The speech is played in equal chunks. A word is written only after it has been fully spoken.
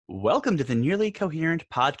Welcome to the Nearly Coherent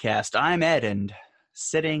Podcast. I'm Ed, and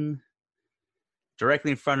sitting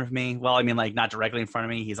directly in front of me, well, I mean, like, not directly in front of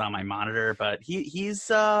me, he's on my monitor, but he's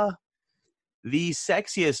the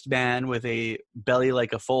sexiest man with a belly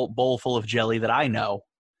like a full bowl full of jelly that I know.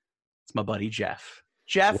 It's my buddy, Jeff.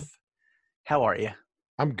 Jeff, how are you?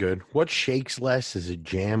 I'm good. What shakes less? Is it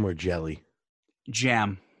jam or jelly?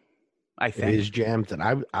 Jam, I think. It is jam.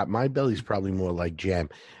 And my belly's probably more like jam.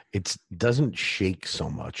 It doesn't shake so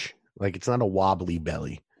much. Like, it's not a wobbly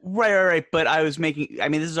belly. Right. But this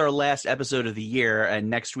is our last episode of the year, and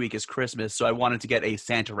next week is Christmas, so I wanted to get a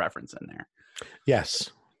Santa reference in there. Yes.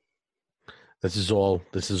 This is all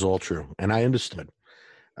true. And I understood.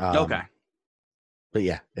 Okay. But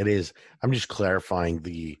yeah, it is. I'm just clarifying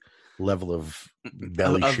the level of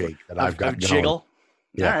belly shake that I've got going. Jiggle?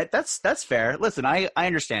 Yeah. All right, that's fair. Listen, I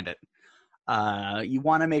understand it. You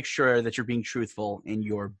want to make sure that you're being truthful in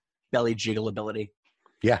your belly jiggle ability.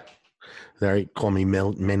 Yeah. They call me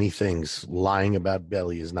many things. Lying about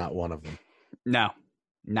belly is not one of them. No,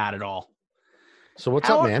 not at all. So what's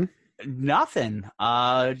up, man? Nothing.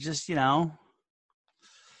 Just,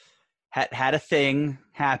 had a thing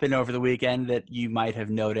happen over the weekend that you might have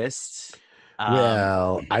noticed.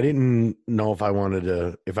 Well, I didn't know if I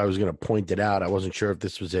was going to point it out. I wasn't sure if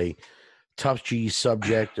this was a touchy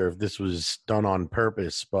subject or if this was done on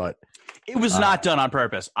purpose, but it was not done on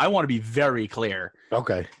purpose. I want to be very clear.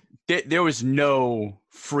 Okay. There was no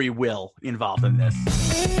free will involved in this.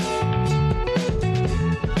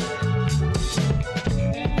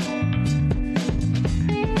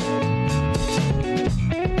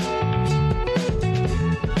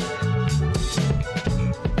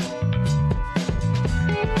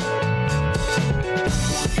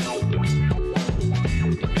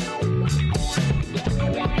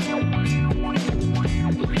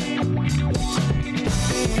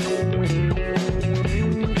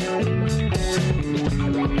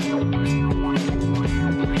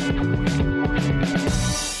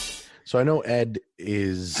 So I know Ed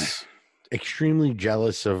is extremely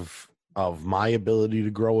jealous of my ability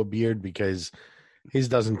to grow a beard because his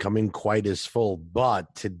doesn't come in quite as full.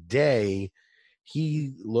 But today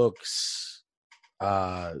he looks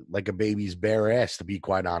like a baby's bare ass, to be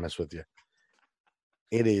quite honest with you.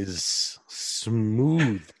 It is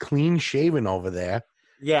smooth, clean shaven over there.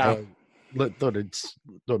 Yeah. Thought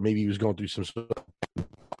maybe he was going through some sort of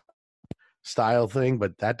style thing,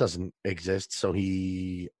 but that doesn't exist. So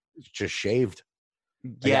he just shaved.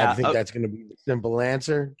 Yeah. I think that's going to be the simple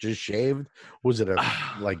answer. Just shaved. Was it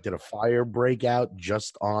did a fire break out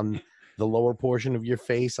just on the lower portion of your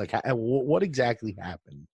face? Like, what exactly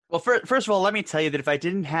happened? Well, first of all, let me tell you that if I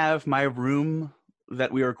didn't have my room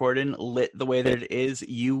that we record in lit the way that it is,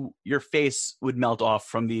 your face would melt off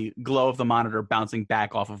from the glow of the monitor bouncing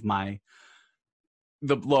back off of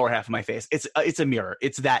the lower half of my face. It's a mirror.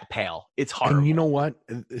 It's that pale. It's horrible. And you know what?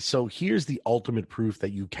 So here's the ultimate proof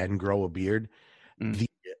that you can grow a beard. The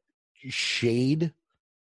shade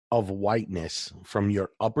of whiteness from your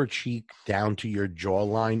upper cheek down to your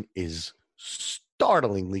jawline is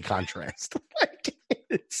startlingly contrast.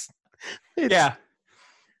 It's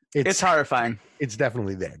horrifying. It's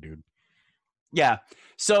definitely there, dude. Yeah.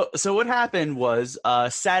 So what happened was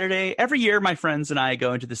Saturday, every year my friends and I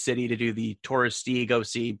go into the city to do the touristy, go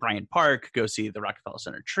see Bryant Park, go see the Rockefeller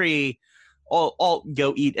Center tree, all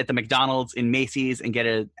go eat at the McDonald's in Macy's and get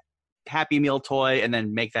a Happy Meal toy and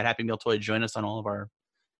then make that Happy Meal toy join us on all of our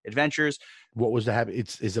adventures. What was the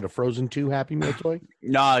is it a Frozen 2 Happy Meal toy?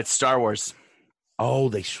 No, it's Star Wars. Oh,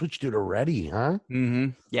 they switched it already, huh? Mm-hmm.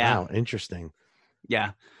 Yeah. Wow, interesting.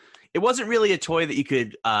 Yeah. It wasn't really a toy that you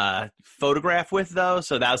could photograph with, though,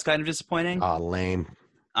 so that was kind of disappointing. Oh, lame.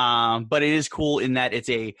 But it is cool in that it's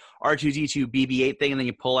a R2-D2 BB-8 thing, and then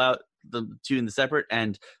you pull out the two in the separate,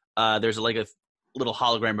 and there's like a little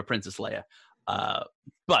hologram of Princess Leia.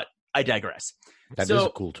 But I digress. That is a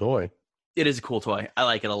cool toy. It is a cool toy. I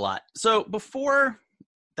like it a lot. So before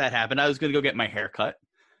that happened, I was going to go get my hair cut.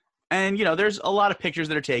 And, there's a lot of pictures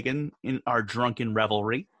that are taken in our drunken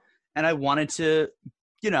revelry. And I wanted to,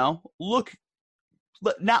 look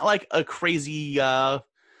not like a crazy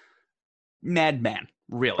madman,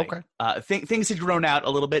 really. Okay. Things had grown out a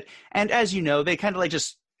little bit. And as you know, they kind of like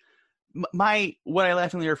just what I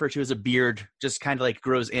laughingly refer to as a beard just kind of like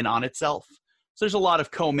grows in on itself. So there's a lot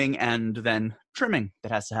of combing and then trimming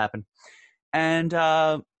that has to happen. And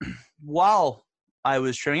while I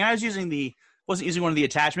was trimming, I wasn't using one of the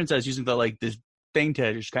attachments. I was using this thing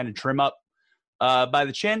to just kind of trim up by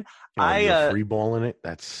the chin. You're free balling it.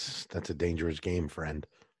 That's a dangerous game, friend.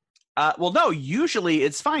 Well, no, usually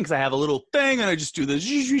it's fine because I have a little thing and I just do this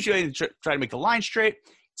and try to make the line straight.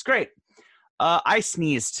 It's great. I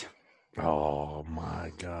sneezed. Oh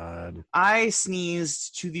my god! I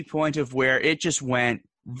sneezed to the point of where it just went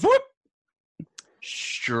whoop,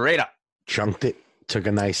 straight up. Chunked it. Took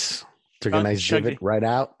a nice Chunked divot right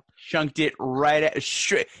out. Chunked it right at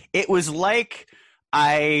straight. It was like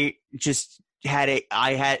I just had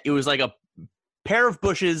it was like a pair of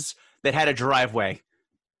bushes that had a driveway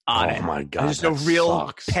on it. Oh my god! Just a real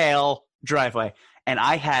sucks. pale driveway, and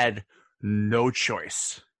I had no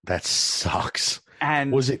choice. That sucks.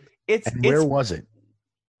 And Was it? Where was it?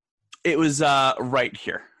 It was right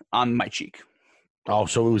here on my cheek. Oh,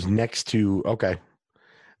 so it was next to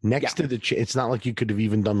next to the. It's not like you could have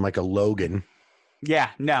even done like a Logan. Yeah,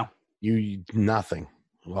 no. You nothing.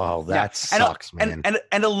 Oh, that sucks, man.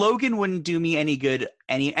 And a Logan wouldn't do me any good.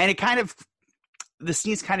 And it kind of the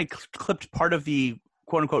sneeze kind of clipped part of the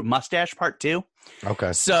quote unquote mustache part too.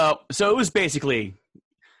 Okay. So it was basically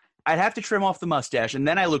I'd have to trim off the mustache, and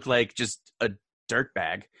then I looked like just a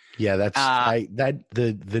dirtbag. Yeah, that's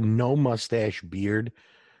the no mustache beard.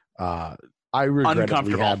 I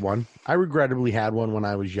regrettably had one. I regrettably had one when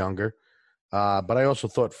I was younger. But I also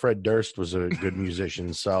thought Fred Durst was a good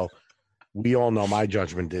musician, so we all know my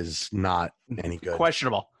judgment is not any good.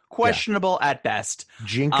 Questionable at best.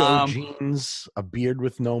 Jinko jeans, a beard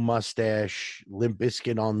with no mustache, Limp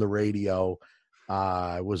Bizkit on the radio.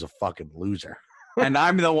 I was a fucking loser. and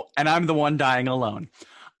I'm the one dying alone.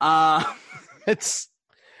 It's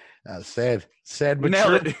sad, but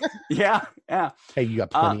nailed true. it. Yeah. Hey, you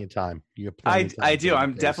got plenty of time. I do.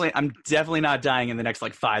 I'm definitely not dying in the next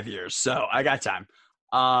like 5 years, so I got time.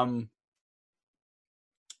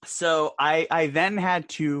 So I then had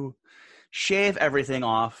to shave everything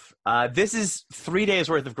off. This is 3 days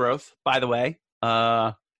worth of growth, by the way.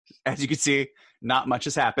 As you can see, not much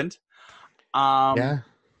has happened.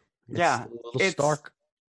 It's a little stark.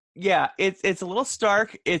 Yeah, it's a little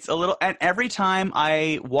stark. It's a little, and every time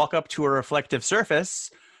I walk up to a reflective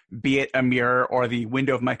surface, be it a mirror or the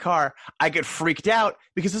window of my car, I get freaked out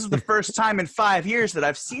because this is the first time in 5 years that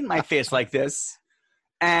I've seen my face like this,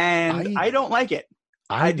 and I don't like it.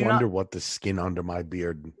 I wonder what the skin under my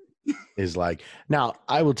beard is like. Now,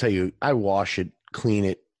 I will tell you, I wash it, clean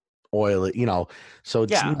it, oil it, so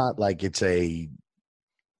it's not like it's a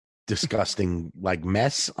disgusting like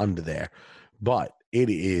mess under there, but it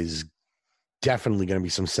is definitely going to be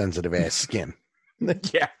some sensitive ass skin.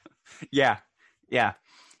 Yeah.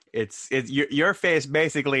 It's your face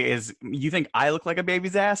basically is. You think I look like a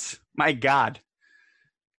baby's ass? My God,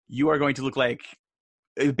 you are going to look like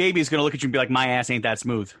a baby's going to look at you and be like, "My ass ain't that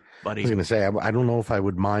smooth, buddy." I was going to say, I don't know if I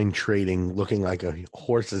would mind trading looking like a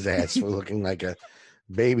horse's ass for looking like a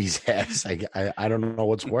baby's ass. I don't know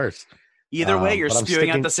what's worse. Either way, you're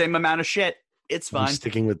spewing out the same amount of shit. It's fine. I'm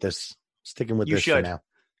sticking with this. For now.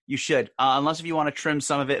 You should, unless if you want to trim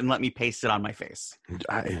some of it and let me paste it on my face.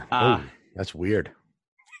 That's weird.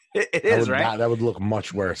 It is, right? That would look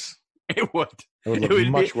much worse. It would. It would look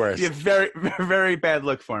much worse. It'd be a very, very bad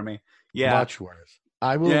look for me. Yeah, much worse.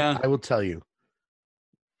 I will tell you,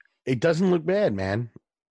 it doesn't look bad, man.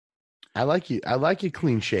 I like you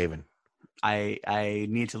clean shaven. I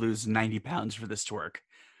need to lose 90 pounds for this to work.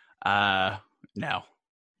 No.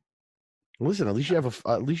 Listen, at least you have a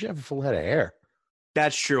full head of hair.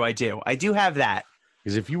 That's true. I do have that.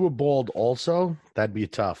 Because if you were bald also, that'd be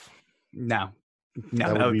tough. No,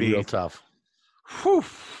 that would be real tough. Whew.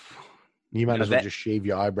 You might as well just shave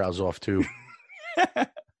your eyebrows off too.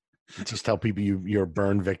 Just tell people you're a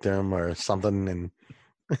burn victim or something, and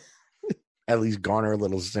at least garner a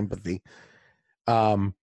little sympathy.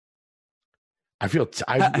 I feel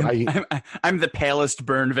I'm the palest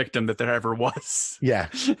burn victim that there ever was. Yeah.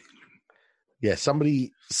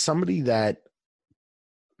 Somebody that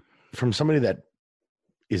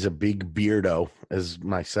is a big beardo as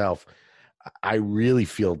myself, I really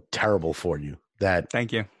feel terrible for you.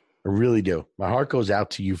 Thank you. I really do. My heart goes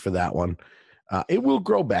out to you for that one. It will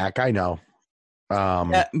grow back, I know.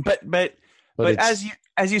 But as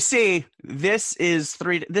you see,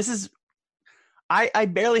 I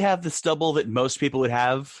barely have the stubble that most people would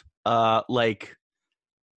have. Like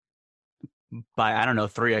by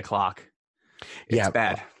 3:00. It's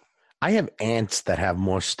bad. I have ants that have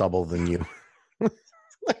more stubble than you.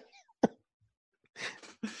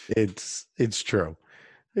 It's true.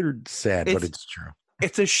 It's sad, but it's true.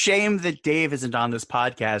 It's a shame that Dave isn't on this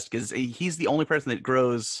podcast because he's the only person that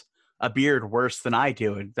grows a beard worse than I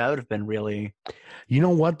do. That would have been really. You know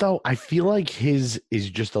what though? I feel like his is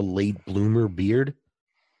just a late bloomer beard.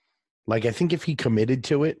 Like I think if he committed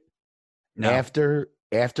to it, after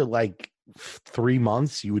like 3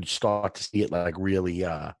 months, you would start to see it like really,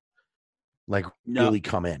 really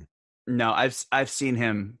come in. No, I've seen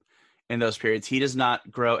him in those periods. He does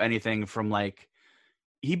not grow anything from like,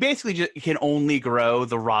 he basically just can only grow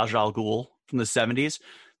the Raj Al Ghul from the 70s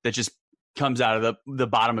that just comes out of the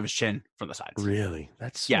bottom of his chin from the sides. Really?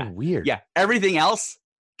 That's so weird. Yeah. Everything else,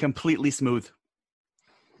 completely smooth.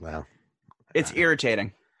 Wow. It's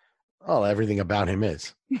irritating. Oh, everything about him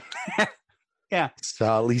is. Yeah.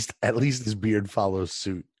 So at least his beard follows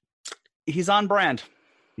suit. He's on brand.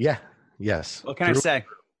 Yeah. Yes. What can I say?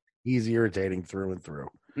 He's irritating through and through.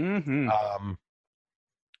 Mm-hmm.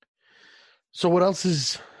 So what else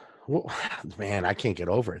is? Well, man, I can't get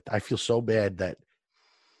over it. I feel so bad that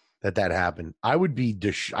happened. I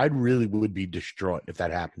really would be distraught if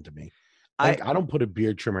that happened to me. I don't put a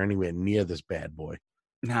beard trimmer anywhere near this bad boy.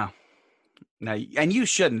 No, and you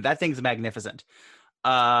shouldn't. That thing's magnificent.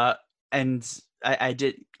 And I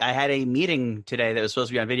had a meeting today that was supposed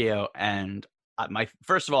to be on video, and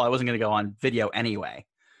first of all, I wasn't going to go on video anyway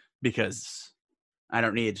because I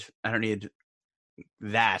don't need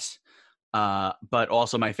that. But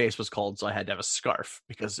also my face was cold, so I had to have a scarf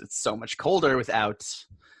because it's so much colder without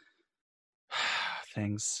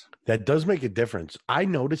things. That does make a difference. I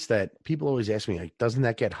noticed that people always ask me, like, doesn't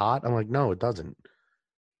that get hot? I'm like, no, it doesn't.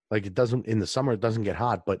 Like, it doesn't in the summer, it doesn't get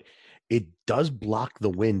hot, but it does block the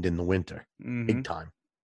wind in the winter. Mm-hmm. Big time.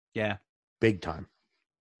 Yeah. Big time.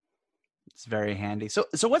 It's very handy. So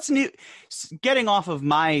what's new? Getting off of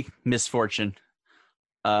my misfortune,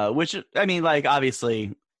 which, I mean, like,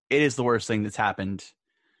 obviously it is the worst thing that's happened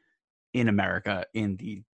in America in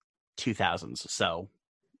the 2000s. So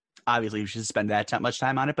obviously we should spend that much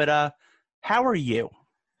time on it. But how are you?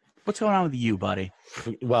 What's going on with you, buddy?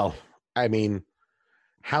 Well, I mean,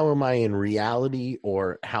 how am I in reality,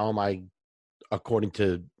 or how am I according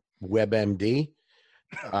to WebMD?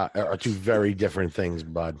 Are two very different things,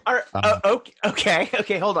 bud.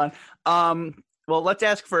 Okay, hold on. Well, let's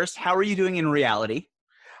ask first, how are you doing in reality?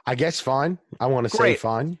 I guess fine. I want to say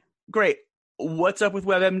fine. Great. What's up with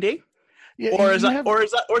WebMD? Yeah, or as I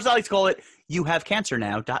like to call it, you have cancer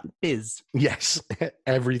now. .biz. Yes,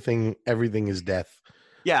 everything is death.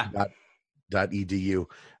 Yeah. .edu.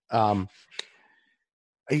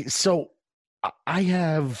 So I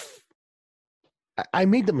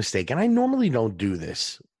made the mistake, and I normally don't do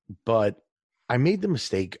this, but I made the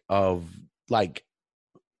mistake of, like,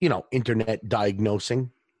 internet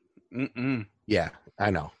diagnosing. Mm-mm. Yeah,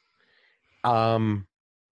 I know.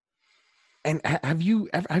 And have you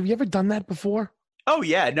ever done that before? Oh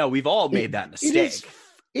yeah, no, we've all made that mistake.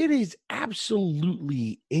 It is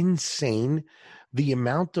absolutely insane the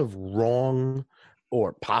amount of wrong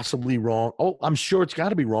or possibly wrong. Oh, I'm sure it's got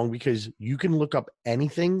to be wrong, because you can look up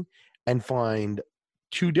anything and find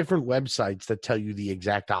two different websites that tell you the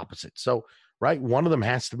exact opposite. So, right, one of them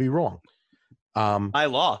has to be wrong. By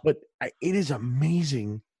law. But it is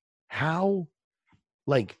amazing how,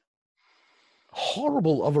 like,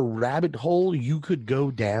 horrible of a rabbit hole you could go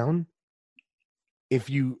down if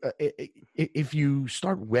you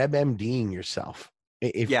start WebMDing yourself.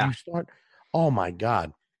 If you start, oh my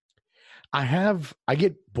God. I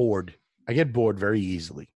get bored. I get bored very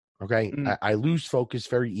easily. Okay. I lose focus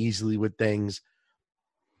very easily with things.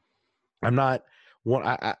 I'm not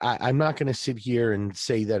going to sit here and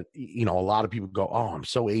say that, a lot of people go, oh, I'm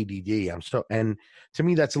so ADD. And to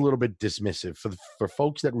me, that's a little bit dismissive for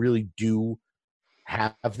folks that really do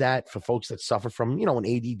have that, for folks that suffer from, an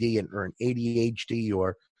ADD or an ADHD,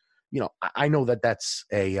 or, I know that that's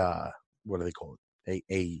a, what do they call it?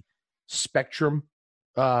 A spectrum,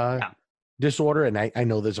 disorder. And I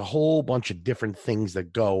know there's a whole bunch of different things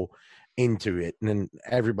that go into it. And then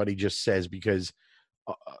everybody just says, because,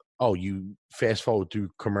 you fast forward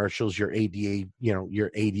through commercials, you're ADA,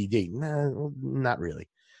 you're ADD. No, not really.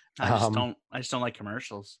 I just don't like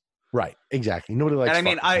commercials. Right. Exactly. Nobody likes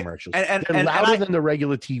commercials. They're louder than the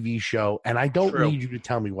regular TV show. And I don't need you to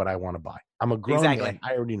tell me what I want to buy. I'm a grown man.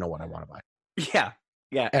 I already know what I want to buy. Yeah.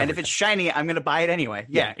 Yeah. Everything. And if it's shiny, I'm going to buy it anyway.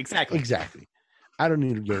 Yeah, exactly. Exactly. I don't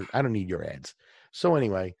need your ads. So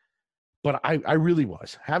anyway, but I really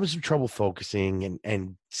was having some trouble focusing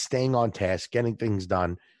and staying on task, getting things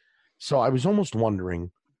done. So I was almost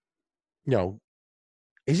wondering,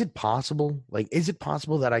 is it possible? Like, is it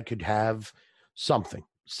possible that I could have something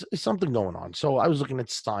going on? So I was looking at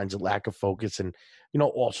signs of lack of focus and,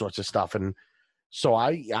 all sorts of stuff. And so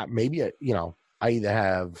I either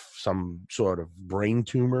have some sort of brain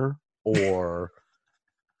tumor, or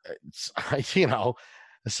I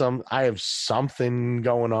have something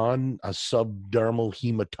going on, a subdermal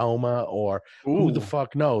hematoma, or who the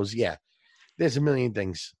fuck knows? Yeah. There's a million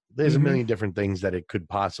things. There's a million different things that it could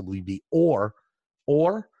possibly be, or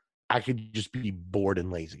I could just be bored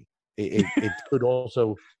and lazy. It could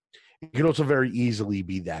also very easily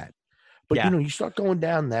be that. But Yeah. you start going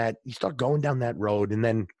down that road, and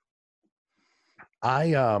then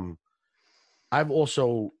I've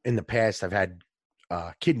also in the past I've had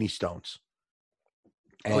kidney stones.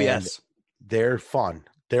 Oh, And yes. they're fun.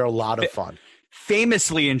 They're a lot of fun.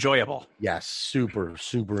 Famously enjoyable. Yes, super,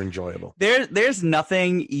 super enjoyable. There's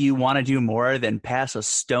nothing you want to do more than pass a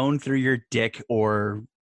stone through your dick or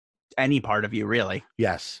any part of you, really.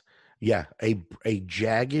 Yes. Yeah. A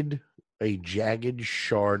jagged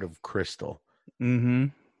shard of crystal. Mm-hmm.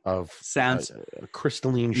 Of Sounds a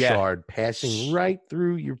crystalline shard passing right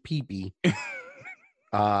through your pee-pee.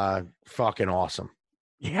 Fucking awesome.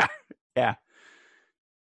 Yeah. Yeah.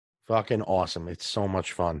 Fucking awesome. It's so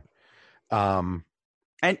much fun. And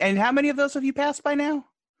how many of those have you passed by now?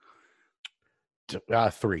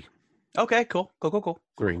 3. Okay, cool. Cool.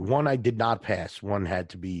 3. One I did not pass. One had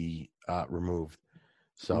to be removed.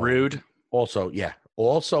 So rude. Also, yeah.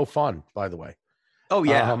 Also fun, by the way. Oh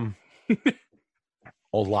yeah.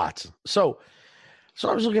 Lots. So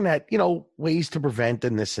I was looking at, ways to prevent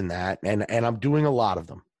and this and that, and I'm doing a lot of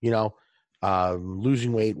them,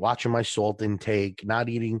 losing weight, watching my salt intake, not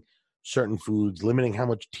eating certain foods, limiting how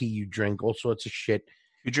much tea you drink, all sorts of shit.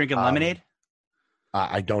 You drinking lemonade?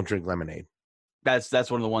 I don't drink lemonade. That's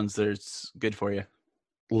one of the ones that's good for you.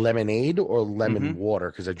 Lemonade or lemon water?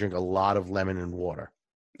 Because I drink a lot of lemon and water.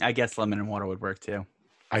 I guess lemon and water would work too.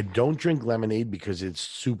 I don't drink lemonade because it's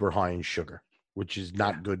super high in sugar, which is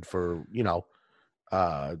not good for,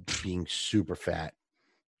 being super fat.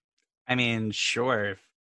 I mean, sure, if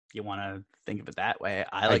you want to think of it that way.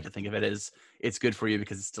 I like to think of it as it's good for you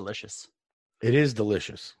because it's delicious. It is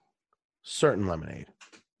delicious. Certain lemonade.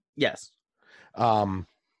 Yes. But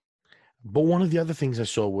one of the other things I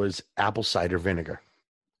saw was apple cider vinegar.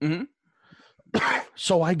 Mm-hmm.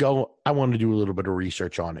 So I want to do a little bit of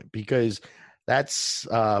research on it because that's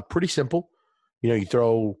pretty simple. You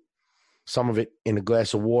throw some of it in a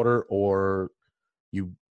glass of water, or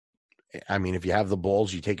if you have the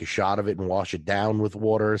balls, you take a shot of it and wash it down with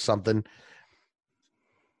water or something.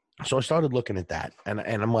 So I started looking at that, and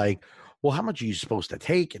I'm like, well, how much are you supposed to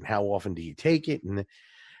take, and how often do you take it? And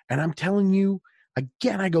I'm telling you,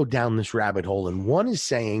 again, I go down this rabbit hole, and one is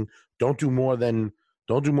saying don't do more than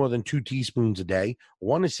 2 teaspoons a day.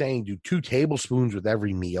 One is saying do 2 tablespoons with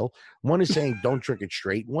every meal. One is saying don't drink it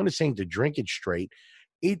straight. One is saying to drink it straight.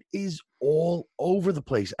 It is all over the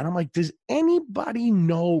place. And I'm like, does anybody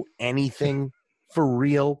know anything for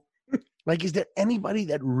real? Like, is there anybody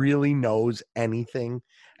that really knows anything?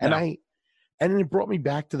 And No. and it brought me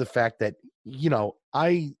back to the fact that,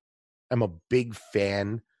 I am a big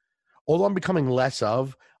fan, although I'm becoming less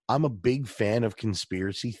of, I'm a big fan of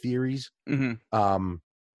conspiracy theories. Mm-hmm.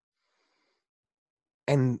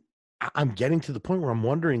 And I'm getting to the point where I'm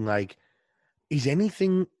wondering, like, is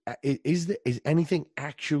anything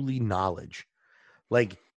actually knowledge?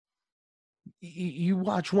 Like, you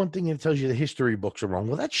watch one thing and it tells you the history books are wrong.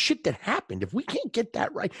 Well, that's shit that happened. If we can't get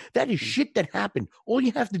that right, that is shit that happened. All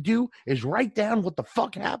you have to do is write down what the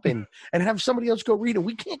fuck happened and have somebody else go read it.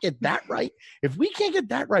 We can't get that right. If we can't get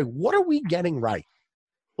that right, what are we getting right?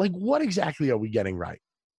 Like, what exactly are we getting right?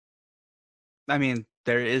 I mean,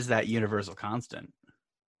 there is that universal constant.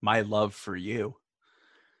 My love for you.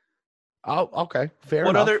 Oh, okay. Fair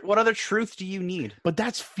enough. What other truth do you need? But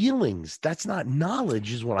that's feelings. That's not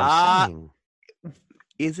knowledge, is what I'm saying.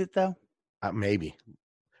 Is it though? Maybe.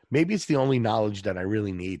 Maybe it's the only knowledge that I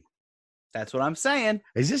really need. That's what I'm saying.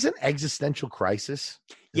 Is this an existential crisis?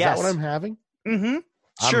 Is yes. that what I'm having? Mm-hmm.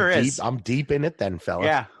 Sure is. I'm deep in it then, fella.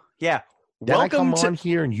 Yeah. Yeah. Then welcome I come on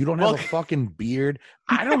here and you don't have a fucking beard.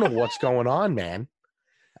 I don't know what's going on, man.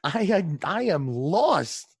 I am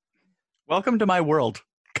lost. Welcome to my world.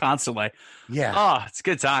 Constantly. Yeah. Oh, it's a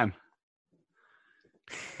good time.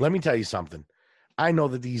 Let me tell you something. I know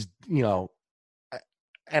that these,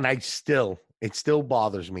 and it still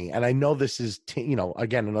bothers me. And I know this is,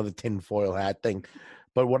 again, another tinfoil hat thing.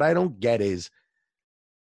 But what I don't get is,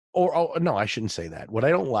 no, I shouldn't say that. What I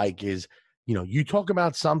don't like is, you talk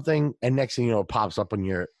about something and next thing you know, it pops up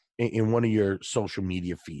on in one of your social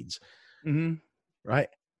media feeds. Mm-hmm. Right?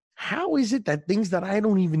 How is it that things that I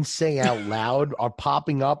don't even say out loud are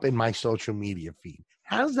popping up in my social media feed?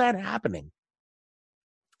 How's that happening?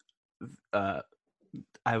 I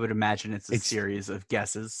would imagine it's a series of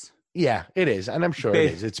guesses. Yeah, it is. And I'm sure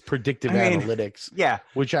it is. It's predictive analytics. Yeah.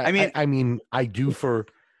 Which I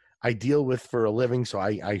deal with for a living, so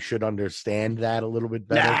I should understand that a little bit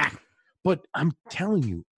better. Nah. But I'm telling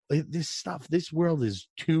you, this world is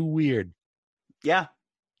too weird. Yeah.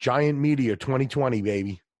 Giant Media 2020,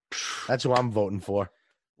 baby. That's who I'm voting for.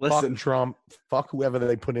 Listen. Fuck Trump. Fuck whoever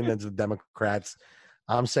they put in as the Democrats.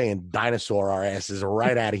 I'm saying dinosaur our asses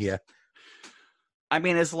right out of here. I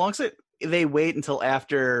mean, as long as they wait until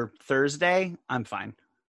after Thursday, I'm fine.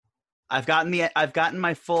 I've gotten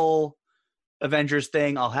my full Avengers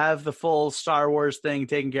thing. I'll have the full Star Wars thing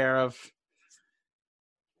taken care of.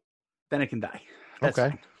 Then it can die. That's Okay.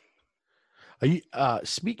 fine. Are you,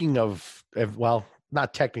 speaking of, well,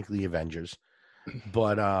 not technically Avengers,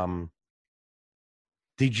 but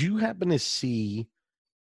did you happen to see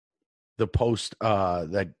the post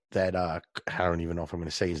that I don't even know if I'm going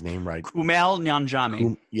to say his name right. Kumail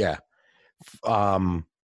Nanjiani. Yeah.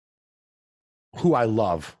 Who I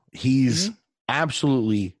love. He's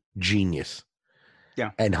absolutely genius.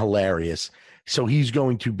 Yeah. And hilarious. So he's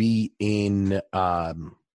going to be in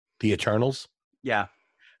the Eternals. Yeah.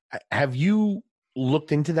 Have you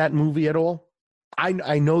looked into that movie at all?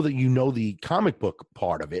 I know that you know the comic book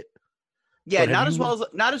part of it. Yeah, not as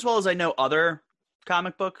well as I know other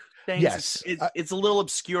comic book things. Yes, it's a little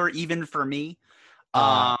obscure even for me.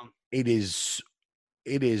 It is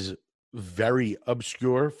very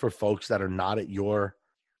obscure for folks that are not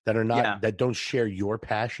that don't share your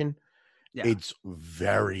passion. Yeah. It's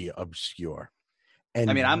very obscure. And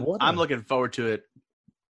I mean, I'm looking forward to it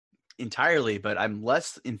entirely, but I'm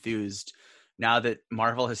less enthused now that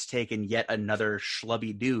Marvel has taken yet another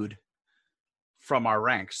schlubby dude from our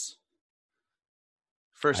ranks.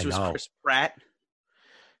 First was Chris Pratt.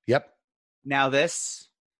 Yep. Now this.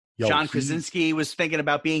 John Krasinski was thinking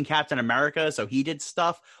about being Captain America, so he did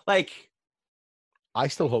stuff. Like, I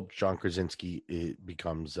still hope John Krasinski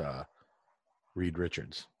becomes Reed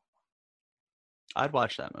Richards. I'd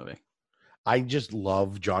watch that movie. I just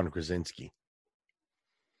love John Krasinski.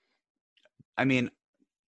 I mean,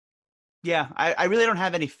 yeah, I really don't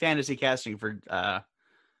have any fantasy casting for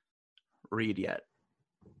Reed yet.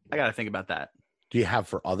 I got to think about that. Do you have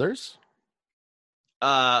for others?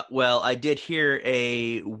 Well, I did hear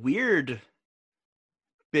a weird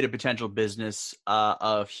bit of potential business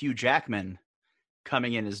of Hugh Jackman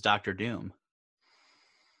coming in as Dr. Doom.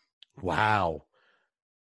 Wow.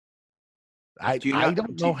 I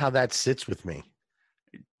don't know how that sits with me.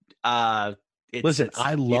 Listen,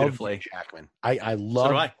 I love Hugh Jackman. I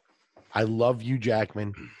love Hugh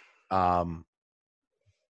Jackman. But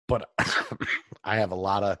I have a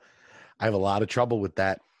lot of trouble with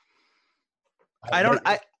that.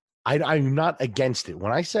 I'm not against it.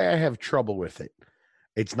 When I say I have trouble with it,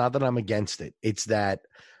 it's not that I'm against it. It's that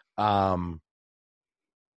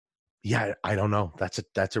yeah, I don't know.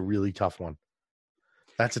 That's a really tough one.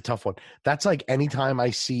 That's a tough one. That's like anytime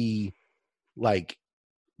I see like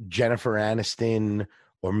Jennifer Aniston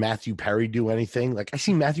or Matthew Perry do anything, like I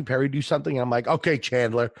see Matthew Perry do something, and I'm like, okay,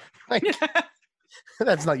 Chandler, like,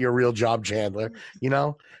 that's not your real job, Chandler. You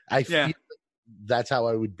know, I feel like that's how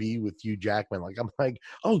I would be with Hugh Jackman. Like, I'm like,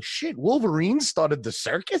 oh shit, Wolverine started the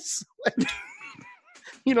circus.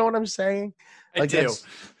 You know what I'm saying? Like, I do.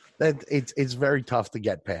 It's very tough to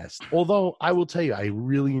get past. Although I will tell you, I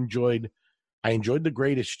really enjoyed The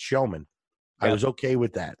Greatest Showman. I was okay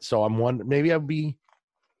with that. So I'm wondering, maybe I'd be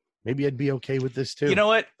okay with this too. You know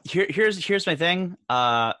what? Here's my thing.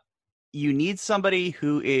 You need somebody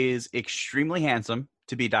who is extremely handsome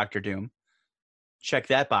to be Dr. Doom. Check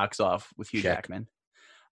that box off with Hugh Jackman.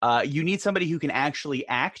 You need somebody who can actually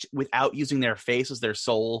act without using their face as their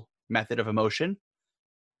sole method of emotion.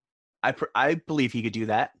 I believe he could do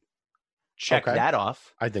that. Check that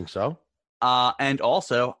off. I think so. And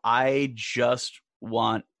also, I just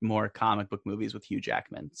want more comic book movies with Hugh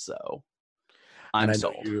Jackman. So I'm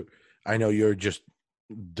sold. I know you're just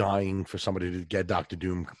dying for somebody to get Dr.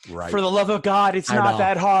 Doom right. For the love of God, it's not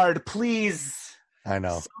that hard. Please. I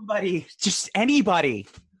know. Somebody, just anybody.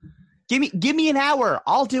 Give me an hour.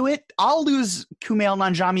 I'll do it. I'll lose Kumail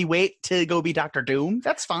Nanjiani weight to go be Dr. Doom.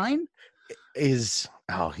 That's fine. I'm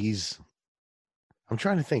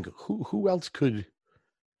trying to think who else could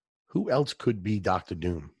be Dr.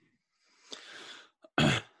 Doom?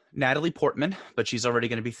 Natalie Portman, but she's already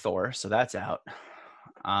going to be Thor, so that's out.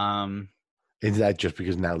 Is that just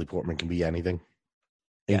because Natalie Portman can be anything,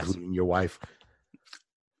 including your wife?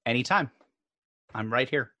 Anytime. I'm right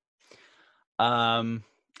here.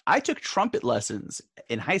 I took trumpet lessons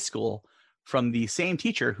in high school from the same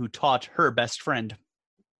teacher who taught her best friend.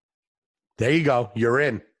 There you go. You're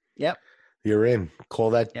in. Yep. You're in. Call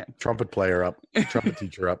that trumpet player up, trumpet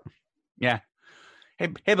teacher up. Yeah.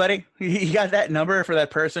 Hey, buddy, you got that number for that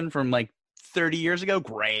person from like 30 years ago?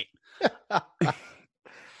 Great.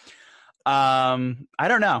 I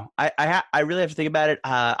don't know. I really have to think about it.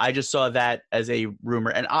 I just saw that as a rumor,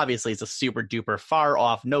 and obviously it's a super duper far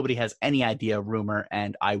off. Nobody has any idea rumor,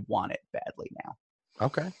 and I want it badly now.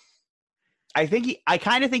 Okay. I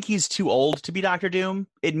kind of think he's too old to be Dr. Doom,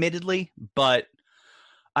 admittedly, but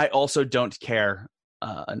I also don't care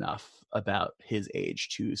enough about his age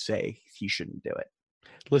to say he shouldn't do it.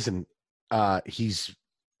 Listen, he's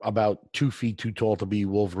about 2 feet too tall to be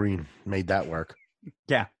Wolverine. Made that work.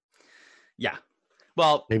 Yeah.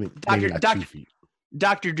 Well, Maybe not 2 feet.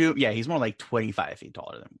 Dr. Doom, yeah, he's more like 25 feet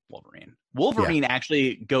taller than Wolverine. Wolverine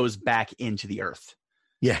actually goes back into the earth.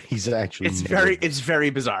 Yeah, he's actually. It's very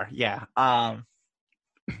bizarre. Yeah.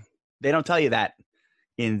 They don't tell you that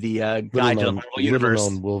in the Guide to the Marvel Universe.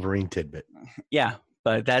 Little known Wolverine tidbit. Yeah,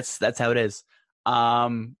 but that's how it is.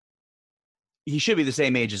 He should be the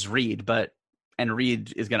same age as Reed, and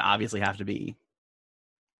Reed is going to obviously have to be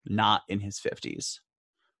not in his 50s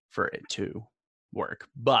for it to work.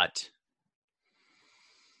 But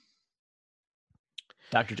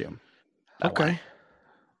Dr. Doom. Okay.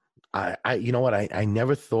 I you know what? I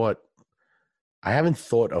never thought. I haven't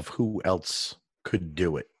thought of who else could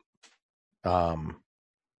do it.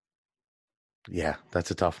 Yeah,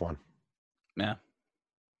 that's a tough one. Yeah.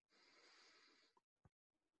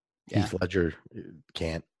 Heath Ledger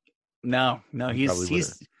can't. No,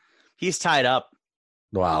 he's tied up.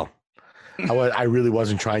 Wow. I really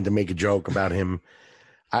wasn't trying to make a joke about him.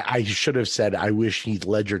 I should have said I wish Heath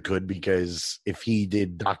Ledger could, because if he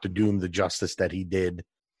did Dr. Doom the justice that he did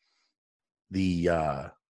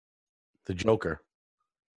the Joker,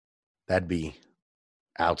 that'd be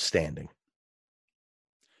outstanding.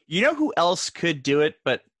 You know who else could do it,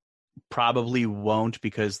 but probably won't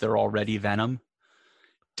because they're already Venom?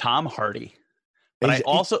 Tom Hardy. But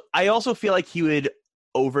I also feel like he would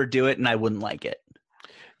overdo it and I wouldn't like it.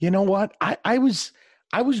 You know what? I was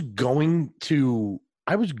going to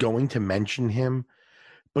mention him,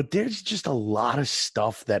 but there's just a lot of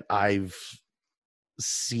stuff that I've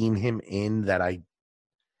seen him in that I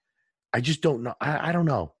just don't know. I don't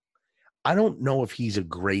know. I don't know if he's a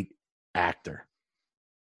great actor,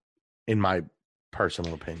 in my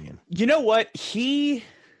personal opinion. You know what?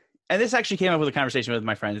 And this actually came up with a conversation with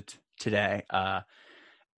my friend today.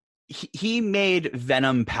 He made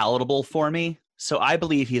Venom palatable for me. So I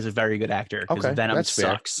believe he is a very good actor because Venom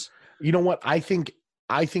sucks. Fair. You know what? I think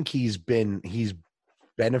he's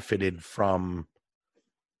benefited from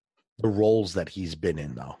the roles that he's been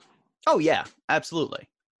in, though. Oh yeah, absolutely.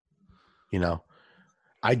 You know,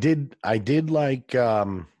 I did like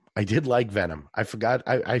Venom. I forgot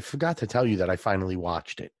to tell you that I finally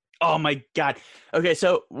watched it. Oh my God. Okay,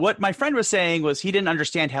 so what my friend was saying was he didn't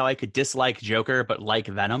understand how I could dislike Joker but like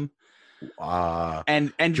Venom.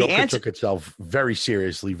 And Joker the answer took itself very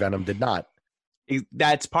seriously. Venom did not.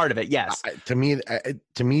 That's part of it. Yes. To me,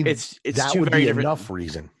 it's that would be enough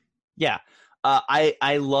reason. Yeah.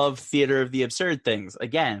 I love Theater of the Absurd Things.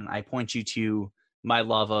 Again, I point you to my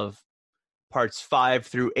love of parts 5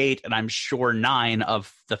 through 8, and I'm sure 9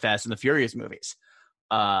 of the Fast and the Furious movies.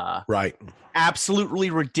 Right.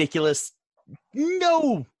 Absolutely ridiculous.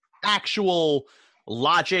 No actual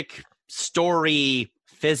logic, story,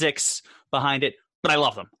 physics behind it, but I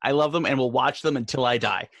love them. I love them and will watch them until I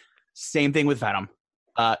die. Same thing with Venom.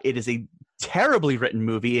 It is a terribly written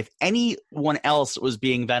movie. If anyone else was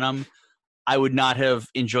being Venom, I would not have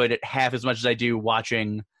enjoyed it half as much as I do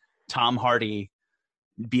watching Tom Hardy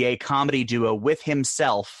be a comedy duo with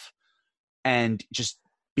himself and just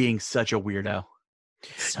being such a weirdo.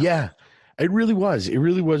 Yeah, it really was. It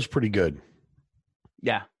really was pretty good.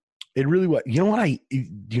 Yeah. It really was. You know what?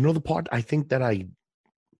 You know the part I think that I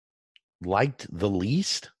liked the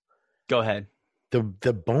least? Go ahead.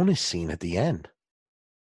 The bonus scene at the end.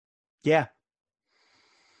 Yeah.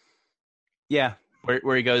 Yeah.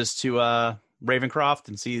 Where he goes to Ravencroft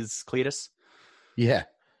and sees Cletus. Yeah.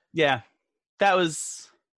 Yeah. That was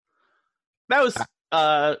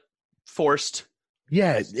forced.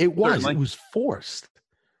 Yeah, it was. Certainly. It was forced.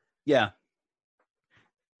 Yeah.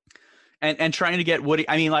 And trying to get Woody,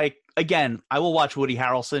 I mean, like, again, I will watch Woody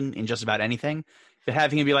Harrelson in just about anything. But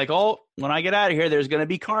having him be like, oh, when I get out of here, there's going to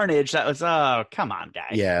be carnage. That was, oh, come on, guy.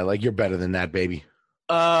 Yeah, like, you're better than that, baby.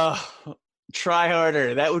 Try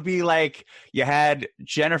harder. That would be like you had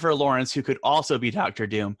Jennifer Lawrence, who could also be Dr.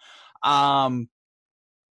 Doom,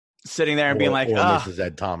 sitting there and being like, or Mrs.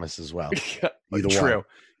 Ed Thomas as well. True. One.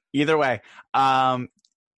 Either way.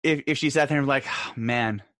 If she sat there and was like, oh,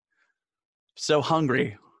 man, so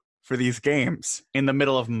hungry for these games in the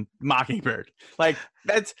middle of Mockingbird. Like,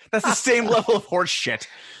 that's the same level of horse shit.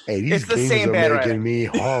 Hey, these games are making me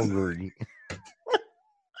hungry.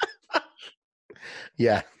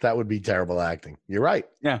 Yeah, that would be terrible acting. You're right.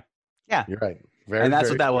 Yeah. You're right. And that's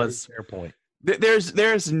what that was. Fair point.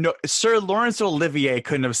 There's no Sir Laurence Olivier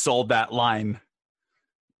couldn't have sold that line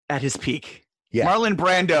at his peak. Yeah. Marlon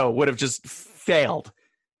Brando would have just failed.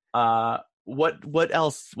 What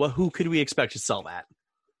else? Who could we expect to sell that?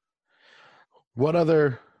 What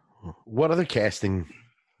other casting?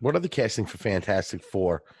 What other casting for Fantastic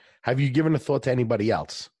Four? Have you given a thought to anybody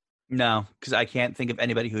else? No, because I can't think of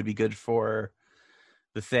anybody who would be good for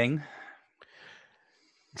the Thing.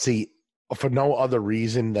 See, for no other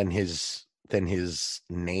reason than his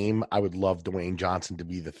name, I would love Dwayne Johnson to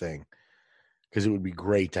be the Thing, because it would be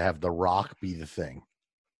great to have The Rock be the Thing.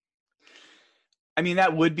 I mean,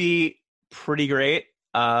 that would be pretty great.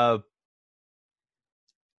 But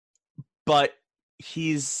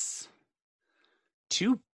he's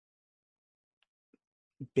too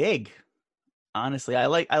big. Honestly, I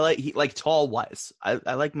like tall wise.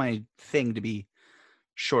 I like my Thing to be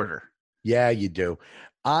shorter. Yeah, you do.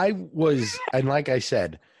 And like I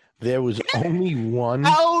said, there was only one.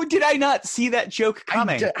 How did I not see that joke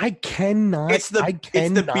coming? I cannot. It's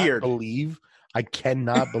the beard. I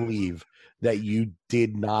cannot believe that you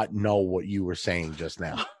did not know what you were saying just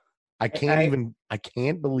now. I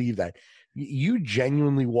can't believe that. You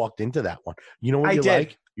genuinely walked into that one. You know what you're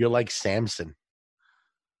like? You're like Samson.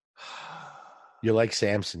 You're like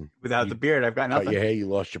Samson. Without the beard, I've got nothing. Cut your hair, you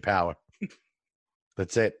lost your power.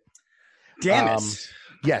 That's it. Damn it.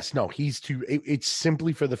 Yes, no, he's too. It's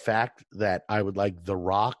simply for the fact that I would like The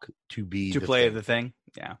Rock to play the Thing.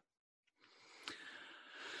 Yeah.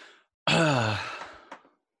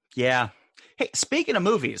 Yeah. Hey, speaking of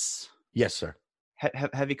movies. Yes, sir.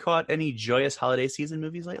 Have you caught any joyous holiday season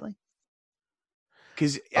movies lately?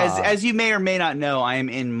 Because as you may or may not know, I am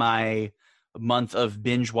in my month of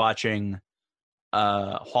binge watching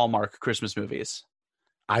Hallmark Christmas movies.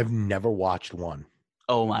 I've never watched one.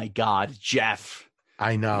 Oh my God, Jeff.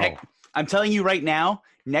 I know. I'm telling you right now,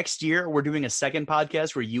 next year we're doing a second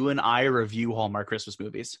podcast where you and I review Hallmark Christmas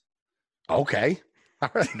movies. Okay. All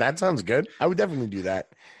right. That sounds good. I would definitely do that.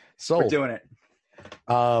 So we're doing it.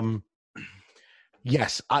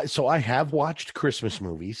 Yes. So I have watched Christmas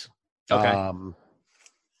movies. Okay.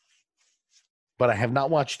 But I have not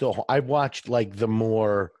watched I've watched like the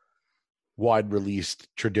more wide released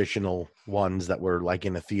traditional ones that were like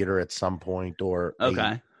in a theater at some point, or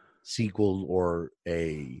a sequel, or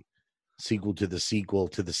a sequel to the sequel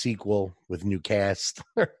with new cast.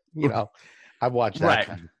 You know, I've watched that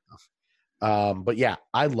kind of stuff. But yeah,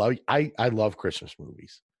 I love Christmas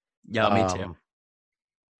movies. Yeah, me too.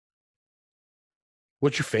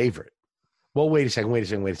 What's your favorite? Well, wait a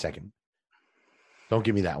second. Don't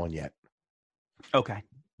give me that one yet. Okay.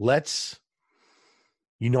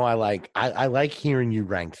 I like hearing you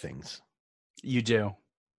rank things. You do.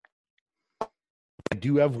 I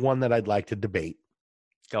do have one that I'd like to debate.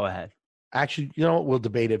 Go ahead. Actually, you know what? We'll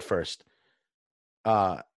debate it first.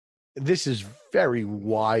 This is very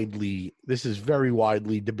widely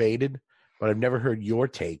debated, but I've never heard your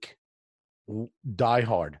take. Die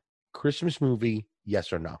Hard, Christmas movie,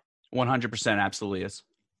 yes or no? 100% absolutely is.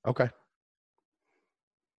 Okay.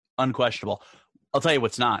 Unquestionable. I'll tell you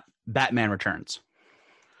what's not. Batman Returns.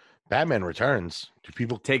 Batman Returns. Do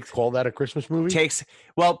people call that a Christmas movie?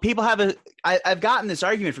 People have I've gotten this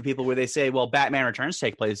argument from people where they say, well, Batman Returns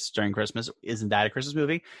take place during Christmas. Isn't that a Christmas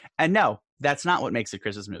movie? And no, that's not what makes a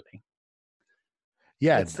Christmas movie.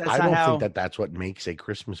 Yeah, I don't think that's what makes a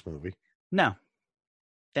Christmas movie. No.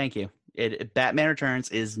 Thank you. Batman Returns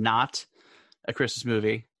is not a Christmas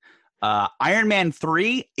movie. Iron Man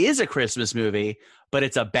 3 is a Christmas movie, but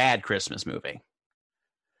it's a bad Christmas movie.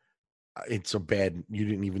 It's a bad. You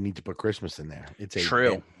didn't even need to put Christmas in there. It's a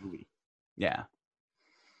true bad movie. Yeah.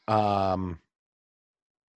 All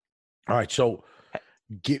right. So,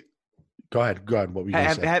 go ahead. What were you going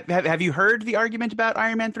to say? Have you heard the argument about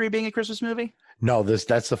Iron Man 3 being a Christmas movie? No,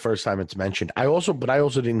 that's the first time it's mentioned. I also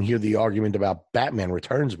didn't hear the argument about Batman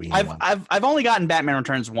Returns being one. I've only gotten Batman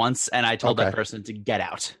Returns once, and I told that person to get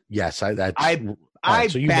out. Yes, I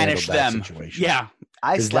banished them. Yeah,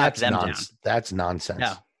 I slapped them down. That's nonsense.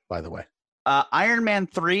 No. By the way, Iron Man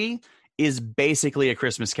 3 is basically a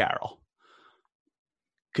Christmas Carol,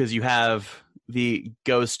 because you have the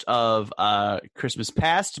ghost of Christmas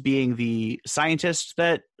Past being the scientist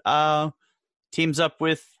that teams up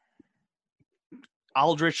with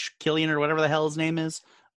Aldrich Killian or whatever the hell his name is.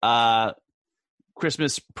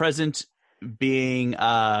 Christmas Present being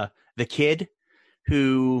the kid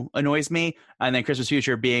who annoys me, and then Christmas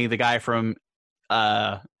Future being the guy from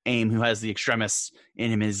AIM who has the extremists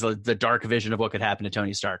in him, is the dark vision of what could happen to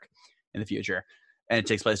Tony Stark in the future, and it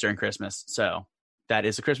takes place during Christmas. So that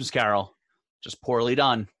is a Christmas Carol, just poorly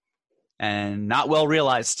done and not well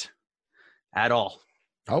realized at all.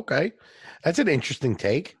 Okay, that's an interesting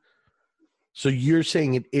take. So you're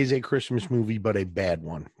saying it is a Christmas movie, but a bad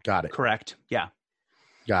one. Got it. Correct. Yeah.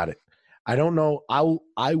 Got it. I don't know. I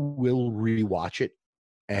will rewatch it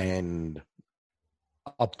and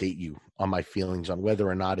update you on my feelings on whether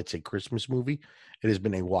or not it's a Christmas movie. It has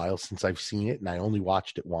been a while since I've seen it, and I only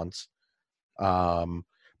watched it once.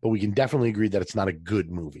 But we can definitely agree that it's not a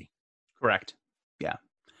good movie. Correct. Yeah.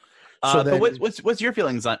 So then, but what's your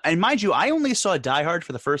feelings on? And mind you, I only saw Die Hard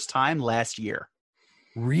for the first time last year.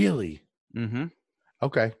 really, Mm-hmm.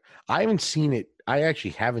 okay, I haven't seen it. I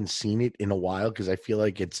actually haven't seen it in a while because I feel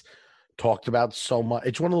like it's talked about so much.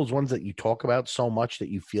 It's one of those ones that you talk about so much that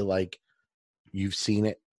you feel like you've seen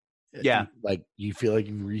it. Yeah. Like you feel like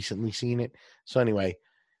you've recently seen it. So anyway,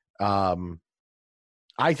 I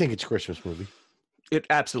think it's a Christmas movie. It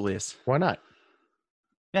absolutely is. Why not?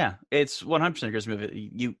 Yeah, it's 100% a Christmas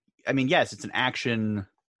movie. I mean, yes, it's an action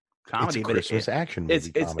comedy, It's a but Christmas action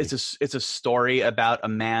movie. it's a story about a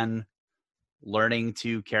man learning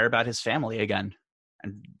to care about his family again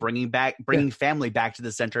and bringing family back to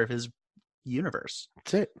the center of his universe.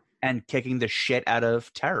 That's it. And kicking the shit out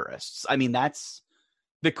of terrorists. I mean, that's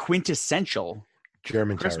the quintessential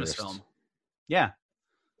German Christmas terrorists. film. Yeah,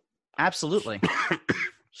 absolutely.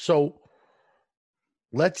 So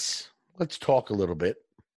let's talk a little bit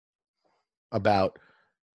about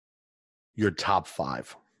your top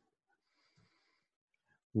 5.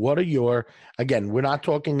 What are your, again, we're not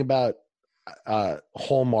talking about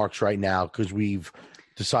hallmarks right now because we've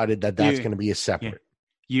decided that that's going to be a separate.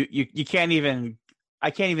 You can't even,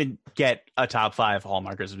 I can't even get a top 5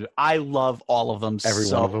 Hallmarkers. I love all of them. Every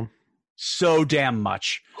one of them. So damn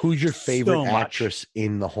much. Who's your favorite actress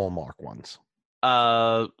in the Hallmark ones?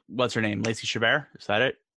 What's her name? Lacey Chabert? Is that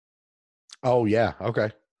it? Oh yeah.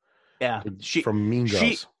 Okay. Yeah. From Mean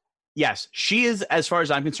Girls. Yes, she is, as far as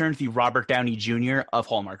I'm concerned, the Robert Downey Jr. of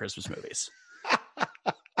Hallmark Christmas movies.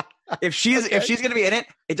 If she's going to be in it,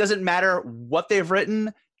 it doesn't matter what they've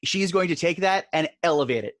written. She's going to take that and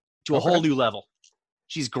elevate it to a whole new level.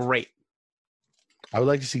 She's great. I would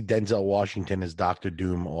like to see Denzel Washington as Dr.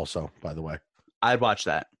 Doom also, by the way. I'd watch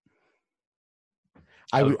that.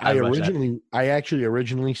 I actually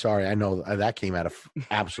originally, sorry, I know that came out of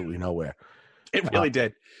absolutely nowhere. It really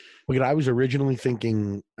did. Because I was originally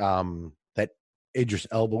thinking that Idris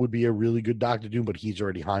Elba would be a really good Dr. Doom, but he's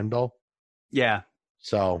already Heimdall. Yeah.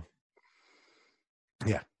 So,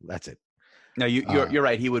 yeah, that's it. No, you're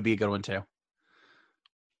right. He would be a good one too.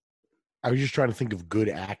 I was just trying to think of good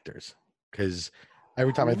actors because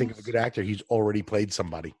every time I think of a good actor, he's already played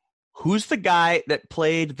somebody. Who's the guy that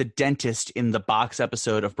played the dentist in the box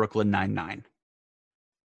episode of Brooklyn Nine-Nine?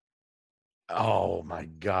 Oh my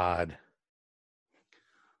God.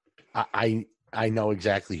 I know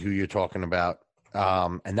exactly who you're talking about.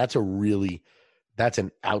 And that's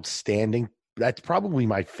an outstanding, that's probably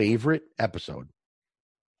my favorite episode.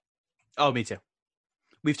 Oh, me too.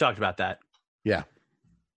 We've talked about that. Yeah.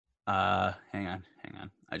 Hang on.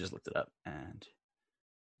 I just looked it up and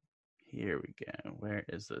here we go. Where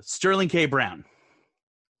is this? Sterling K. Brown.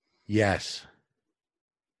 Yes.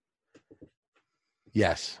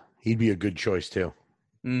 He'd be a good choice too.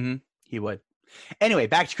 Mm-hmm. He would. Anyway,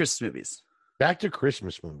 back to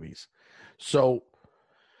Christmas movies. So,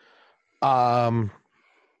 are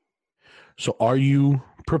you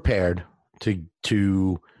prepared to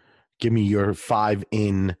give me your 5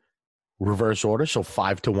 in reverse order? So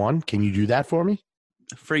 5 to 1. Can you do that for me?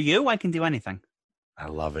 For you, I can do anything. I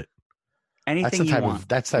love it. Anything you want.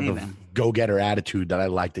 That's the type of go-getter attitude that I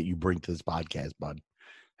like that you bring to this podcast, bud.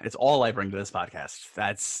 It's all I bring to this podcast.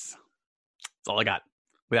 That's all I got.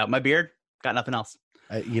 Without my beard, got nothing else.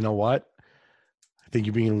 You know what? I think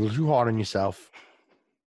you're being a little too hard on yourself,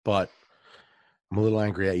 but I'm a little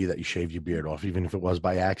angry at you that you shaved your beard off, even if it was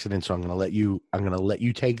by accident. So I'm going to let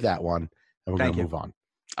you take that one, and we're going to move on.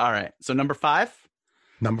 All right. So number 5.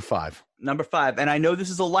 Number 5. And I know this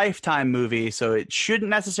is a Lifetime movie, so it shouldn't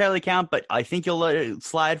necessarily count, but I think you'll let it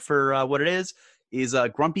slide for what it is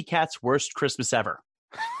Grumpy Cat's Worst Christmas Ever.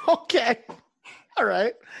 Okay. All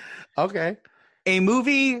right. Okay. A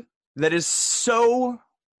movie that is so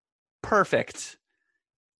perfect,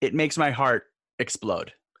 it makes my heart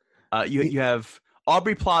explode. You have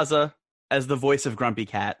Aubrey Plaza as the voice of Grumpy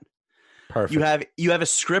Cat. Perfect. You have a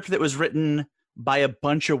script that was written by a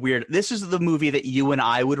bunch of weird. This is the movie that you and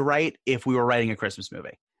I would write if we were writing a Christmas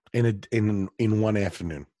movie. In one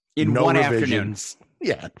afternoon. No one revisions.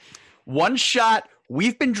 Afternoon. Yeah. One shot.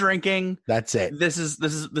 We've been drinking. That's it. This is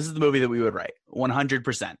the movie that we would write.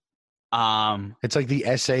 100%. It's like the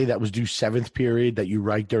essay that was due 7th period that you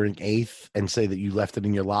write during 8th and say that you left it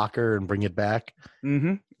in your locker and bring it back.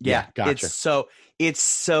 Mm-hmm. Yeah, gotcha. It's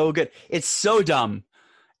so good. It's so dumb.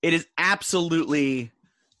 It is absolutely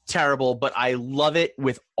terrible, but I love it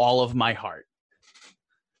with all of my heart.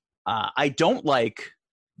 I don't like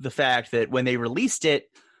the fact that when they released it,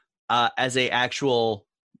 as a actual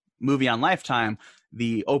movie on Lifetime,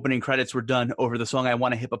 the opening credits were done over the song "I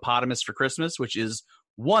Want a Hippopotamus for Christmas," which is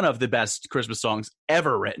one of the best Christmas songs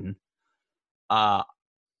ever written.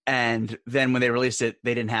 And then when they released it,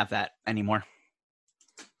 they didn't have that anymore.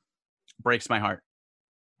 Breaks my heart.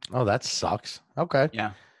 Oh, that sucks. Okay.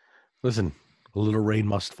 Yeah. Listen, a little rain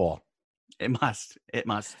must fall. It must. It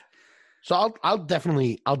must. So I'll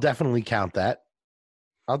definitely count that.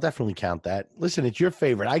 I'll definitely count that. Listen, it's your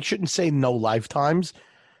favorite. I shouldn't say no lifetimes.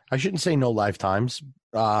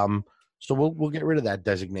 So we'll get rid of that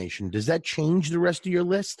designation. Does that change the rest of your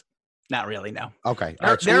list? Not really, no. Okay.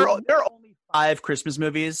 There are only 5 Christmas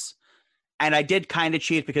movies, and I did kind of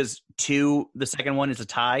cheat because the second one is a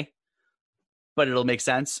tie, but it'll make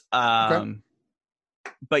sense. Okay.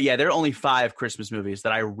 But yeah, there are only 5 Christmas movies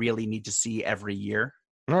that I really need to see every year.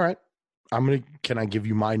 All right. Can I give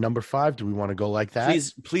you my number 5? Do we want to go like that?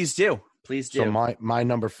 Please do. Please do. So my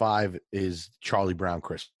number 5 is Charlie Brown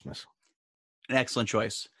Christmas. An excellent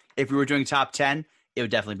choice. If we were doing top 10, it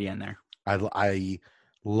would definitely be in there. I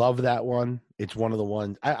love that one. It's one of the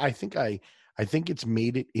ones I think it's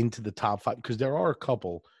made it into the top 5 because there are a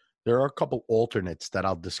couple alternates that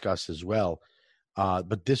I'll discuss as well.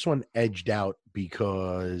 But this one edged out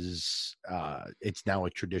because it's now a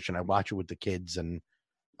tradition. I watch it with the kids and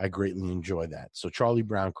I greatly enjoy that. So Charlie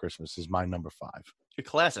Brown Christmas is my number 5. A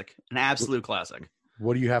classic, an absolute classic.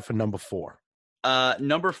 What do you have for number 4?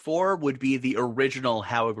 Number 4 would be the original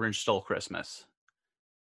How a Grinch Stole Christmas.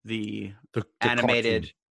 The animated,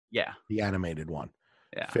 cartoon, yeah. The animated one.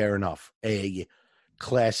 Yeah. Fair enough. A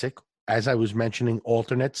classic. As I was mentioning,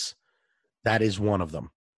 alternates, that is one of them.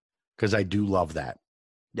 Because I do love that.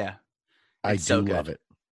 Yeah. I do love it.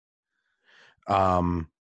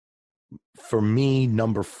 For me,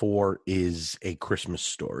 number 4 is A Christmas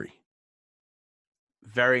Story.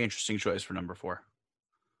 Very interesting choice for number 4.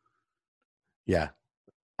 Yeah.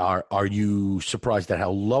 Are you surprised at how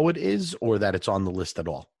low it is or that it's on the list at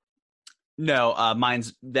all? No,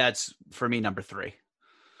 that's for me number 3.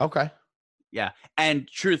 Okay. Yeah. And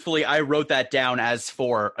truthfully, I wrote that down as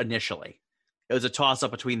 4 initially. It was a toss up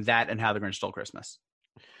between that and How the Grinch Stole Christmas.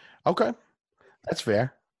 Okay. That's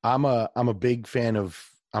fair. I'm a big fan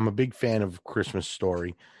of Christmas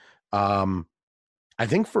Story. I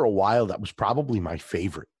think for a while that was probably my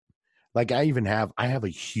favorite. Like I have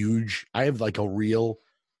like a real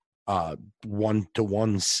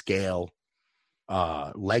 1-to-1 scale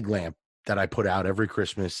leg lamp that I put out every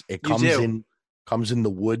Christmas. It comes in the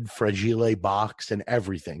wood fragile box and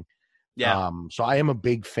everything. Yeah. So I am a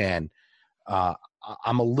big fan.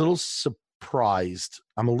 I'm a little surprised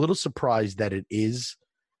that it is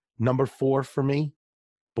number 4 for me.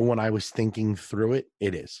 But when I was thinking through it,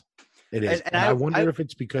 it is. It is. And I wonder if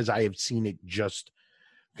it's because I have seen it just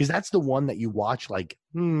because that's the one that you watch like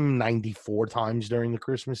 94 times during the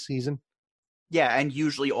Christmas season. Yeah, and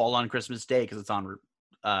usually all on Christmas Day because it's on.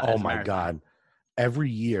 Oh my God! Every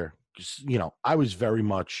year, I was very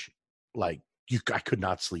much like I could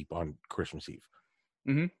not sleep on Christmas Eve,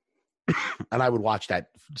 and I would watch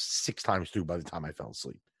that 6 times through by the time I fell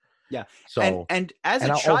asleep. Yeah. So and as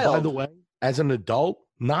a child, by the way, as an adult,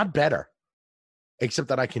 not better, except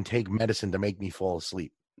that I can take medicine to make me fall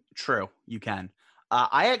asleep. True, you can.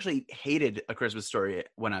 I actually hated A Christmas Story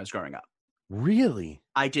when I was growing up. Really?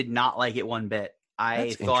 I did not like it one bit.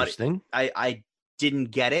 That's interesting. I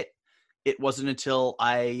didn't get it. It wasn't until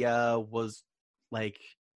I was like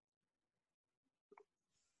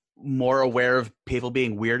more aware of people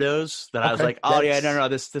being weirdos that I was like, oh yeah, no,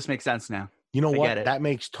 this makes sense now. You know what? That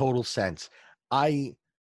makes total sense. I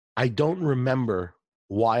don't remember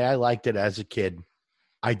why I liked it as a kid.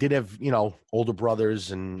 I did have, older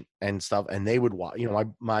brothers and stuff, and they would watch.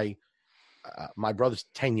 My brother's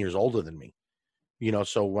 10 years older than me.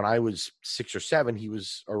 So when I was 6 or 7, he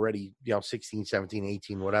was already, 16, 17,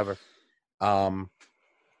 18, whatever. And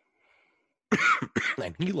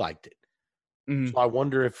he liked it. Mm-hmm. So I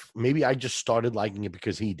wonder if maybe I just started liking it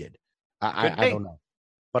because he did. I don't know.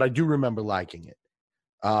 But I do remember liking it.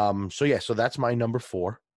 So that's my number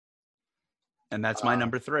 4. And that's my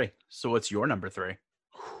number 3. So what's your number 3?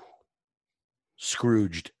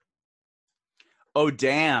 Scrooged. Oh,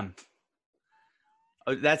 damn.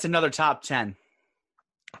 Oh, that's another top 10.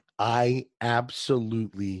 I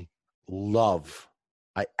absolutely love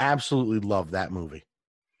that movie.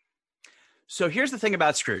 So here's the thing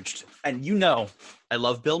about Scrooged. And I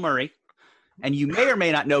love Bill Murray. And you may or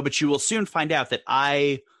may not know, but you will soon find out that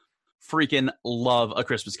I freaking love A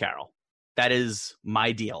Christmas Carol. That is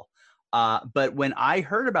my deal. But when I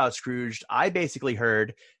heard about Scrooged, I basically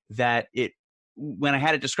heard that when I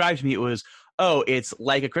had it described to me, it was, it's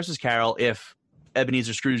like A Christmas Carol if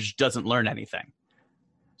Ebenezer Scrooge doesn't learn anything.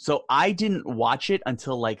 So I didn't watch it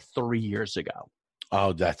until like 3 years ago.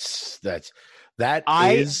 Oh, that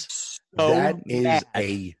I is so mad.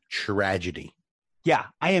 a tragedy. Yeah,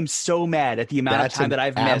 I am so mad at the amount of time that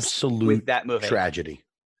I've missed with that movie. Tragedy.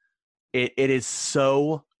 It is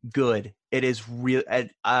so good. It is real.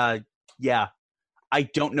 Yeah, I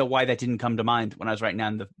don't know why that didn't come to mind when I was writing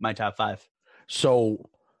down my top 5. So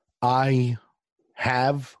I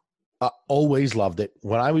have always loved it.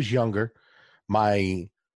 When I was younger, my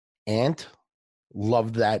aunt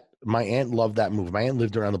loved that. My aunt loved that movie. My aunt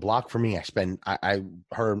lived around the block from me.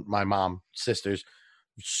 Her, my mom, sisters,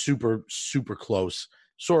 super, super close.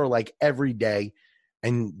 Saw her like every day.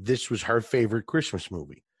 And this was her favorite Christmas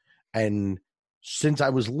movie. And since I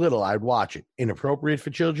was little, I'd watch it. Inappropriate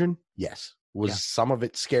for children? Yes. Was some of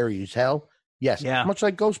it scary as hell? Yes. Yeah. Much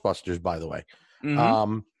like Ghostbusters, by the way.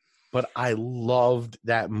 Mm-hmm. But I loved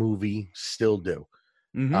that movie, still do.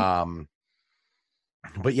 Mm-hmm.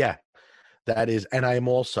 But yeah, that is, and I am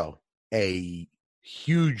also a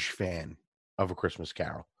huge fan of A Christmas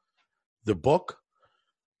Carol. The book,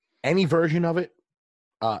 any version of it,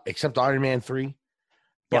 except Iron Man 3,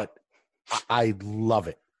 but I love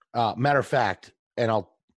it. Matter of fact, and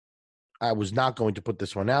I was not going to put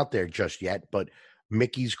this one out there just yet, but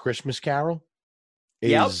Mickey's Christmas Carol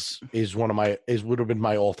is one of my would have been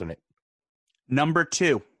my alternate. Number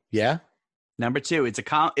 2. Yeah. Number 2.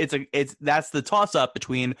 That's the toss up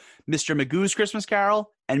between Mr. Magoo's Christmas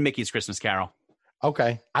Carol and Mickey's Christmas Carol.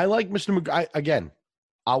 Okay. I like Mr. Magoo. Again,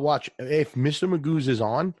 I'll watch if Mr. Magoo's is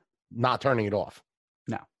on, not turning it off.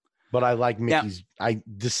 No. But I like Mickey's. I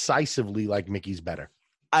decisively like Mickey's better.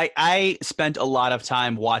 I spent a lot of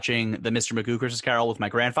time watching the Mr. Magoo Christmas Carol with my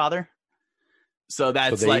grandfather. So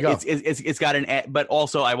that's like it's got but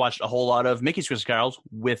also I watched a whole lot of Mickey's Christmas Carols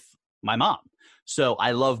with my mom. So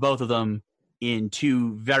I love both of them in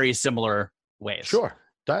 2 very similar ways. Sure.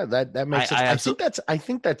 That makes sense. I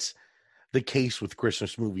think that's the case with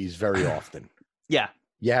Christmas movies very often. Yeah.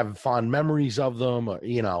 You have fond memories of them,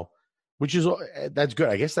 which is that's good.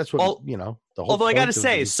 I guess that's what the whole. Although I got to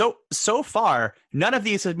say, so far, none of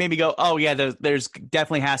these have made me go, "Oh yeah, there's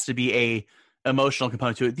definitely has to be a emotional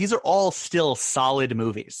component to it." These are all still solid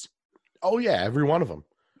movies. Oh yeah, every one of them.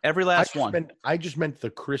 Every last one. I just meant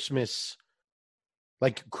the Christmas,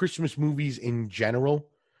 like Christmas movies in general.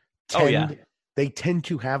 They tend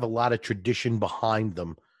to have a lot of tradition behind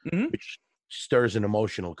them, which stirs an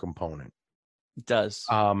emotional component. It does.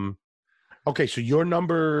 Okay, so your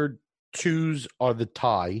number 2s are the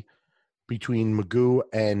tie between Magoo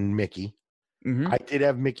and Mickey. I did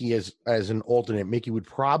have Mickey as an alternate. Mickey would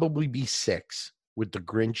probably be 6 with the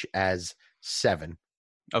Grinch as 7.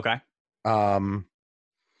 Okay. My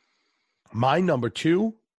number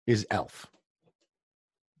 2 is Elf.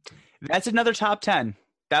 That's another top 10.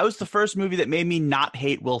 That was the first movie that made me not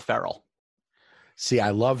hate Will Ferrell. See,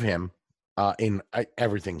 I love him in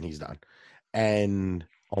everything he's done, and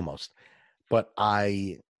almost. But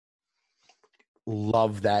I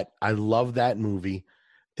love that. I love that movie.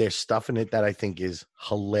 There's stuff in it that I think is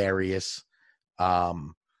hilarious.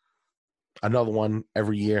 Another one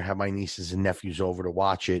every year, have my nieces and nephews over to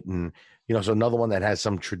watch it, and so another one that has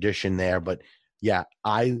some tradition there. But yeah,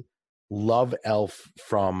 I love Elf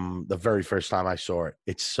from the very first time I saw it.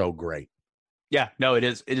 It's so great. Yeah, no, it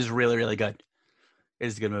is. It is really, really good. It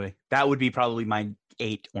is a good movie. That would be probably my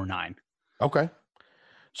 8 or 9. Okay.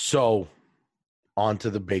 So on to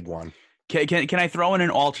the big one. Can I throw in an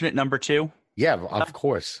alternate number 2? Yeah, of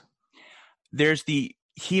course. There's the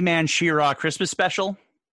He-Man She-Ra Christmas special,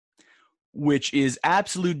 which is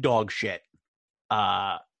absolute dog shit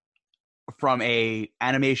from a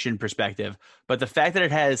animation perspective. But the fact that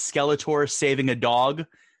it has Skeletor saving a dog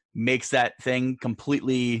makes that thing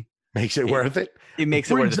completely... Makes it worth it? It makes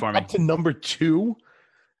it worth it for me. Up to number 2?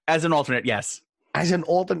 As an alternate, yes. As an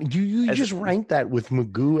alternate? You just ranked that with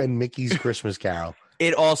Magoo and Mickey's Christmas Carol.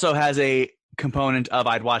 It also has a component of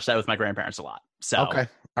I'd watch that with my grandparents a lot. So okay.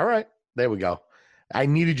 All right. There we go. I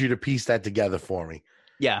needed you to piece that together for me.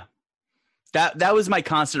 Yeah. That was my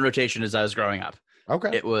constant rotation as I was growing up. Okay.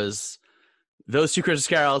 It was those 2 Christmas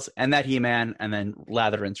carols and that He-Man and then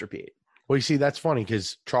lather, rinse, repeat. Well, you see, that's funny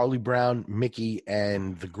because Charlie Brown, Mickey,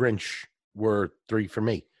 and the Grinch were 3 for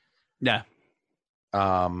me. Yeah.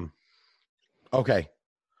 Okay.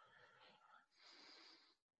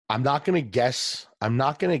 I'm not going to guess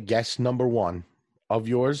number 1 of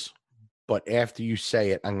yours, but after you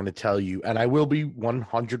say it, I'm going to tell you, and I will be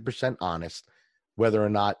 100% honest, whether or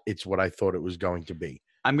not it's what I thought it was going to be.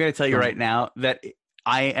 I'm going to tell you right now that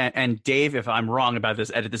and Dave, if I'm wrong about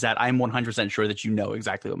this, edit this out. I'm 100% sure that you know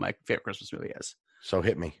exactly what my favorite Christmas movie is. So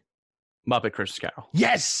hit me. Muppet Christmas Carol.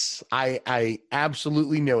 Yes, I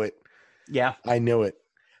absolutely knew it. Yeah. I knew it.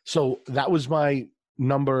 So that was my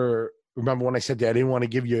number. Remember when I said that I didn't want to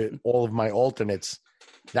give you all of my alternates?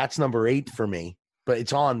 That's number 8 for me, but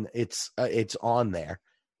it's on there.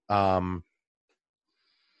 But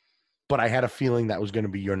I had a feeling that was going to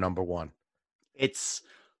be your number 1.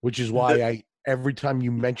 Which is why every time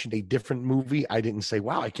you mentioned a different movie, I didn't say,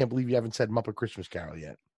 "Wow, I can't believe you haven't said Muppet Christmas Carol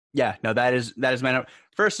yet." Yeah, no, that is my number.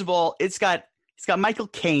 First of all, it's got Michael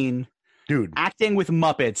Caine, dude, acting with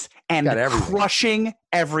Muppets and crushing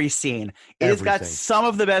every scene. It has got some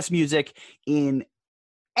of the best music in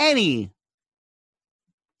any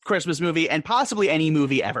Christmas movie and possibly any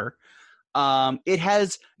movie ever. It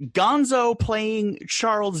has Gonzo playing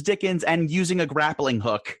Charles Dickens and using a grappling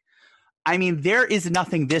hook. I mean, there is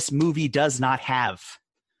nothing this movie does not have.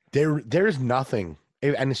 There's nothing,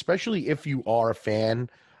 and especially if you are a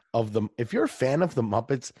fan of if you're a fan of the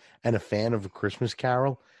Muppets and a fan of A Christmas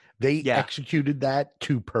Carol, they executed that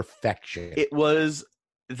to perfection. It was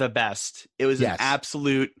the best. It was an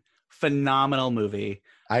absolute phenomenal movie.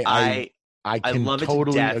 I can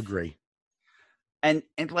totally agree. And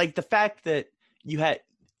like the fact that you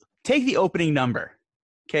take the opening number,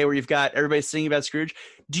 okay, where you've got everybody singing about Scrooge.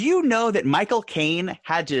 Do you know that Michael Caine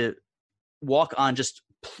had to walk on just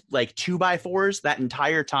like 2x4s that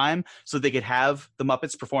entire time so they could have the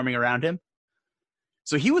Muppets performing around him?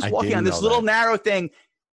 So he was walking on this little narrow thing,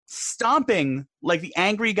 stomping like the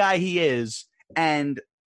angry guy he is, and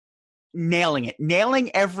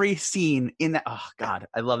nailing every scene in that. Oh God,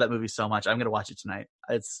 I love that movie so much. I'm gonna watch it tonight.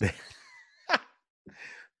 It's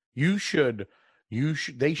they should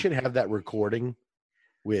have that recording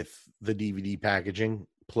with the DVD packaging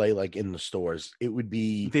play like in the stores. It would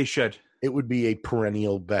be a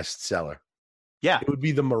perennial bestseller. Yeah. It would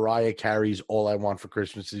be the Mariah Carey's All I Want for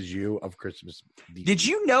Christmas Is You of Christmas DVD. Did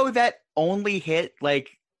you know that only hit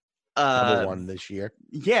like number 1 this year?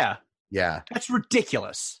 Yeah. Yeah. That's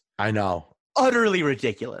ridiculous. I know. Utterly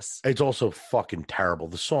ridiculous. It's also fucking terrible.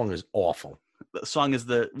 The song is awful. The song is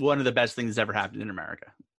one of the best things that's ever happened in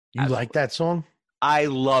America. You like that song? I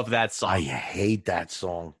love that song. I hate that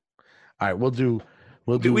song. All right, we'll do.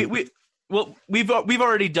 We've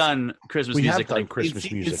already done Christmas music. We have done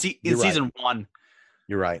Christmas music in season 1.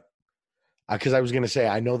 You're right. Because I was going to say,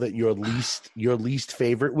 I know that your least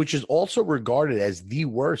favorite, which is also regarded as the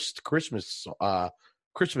worst Christmas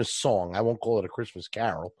song. I won't call it a Christmas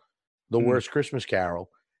carol. The worst Christmas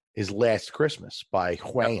carol is "Last Christmas" by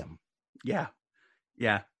Wham. Yeah.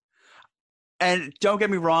 And don't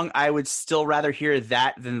get me wrong, I would still rather hear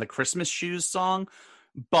that than the Christmas Shoes song,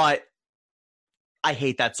 but I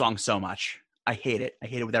hate that song so much. I hate it. I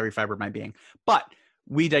hate it with every fiber of my being. But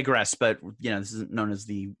we digress. But, this isn't known as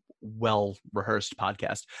the well-rehearsed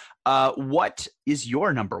podcast. What is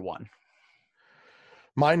your number 1?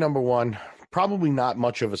 My number 1, probably not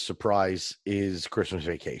much of a surprise, is Christmas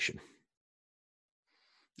Vacation.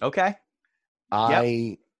 Okay.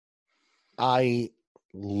 I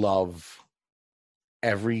love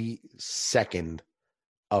every second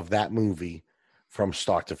of that movie from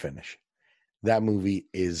start to finish. That movie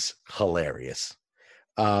is hilarious.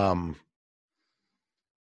 And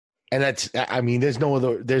there's no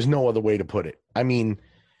other way to put it. I mean,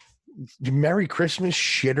 Merry Christmas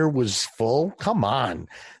shitter was full. Come on.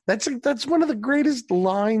 That's one of the greatest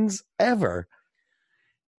lines ever.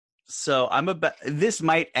 So this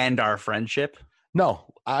might end our friendship.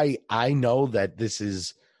 No, I know that this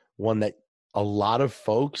is one that a lot of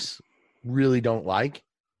folks really don't like.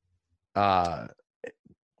 I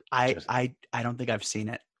don't think I've seen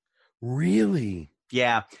it. Really?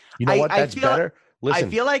 Yeah. You know what? That's better. Listen, I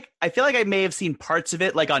feel like I may have seen parts of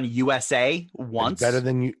it like on USA once.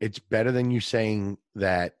 It's better than you saying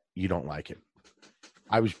that you don't like it.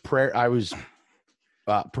 I was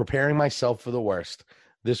preparing myself for the worst.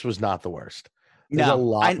 This was not the worst. There's a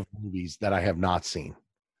lot of movies that I have not seen.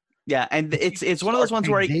 Yeah, and it's one of those ones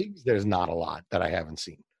where there's not a lot that I haven't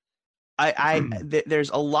seen.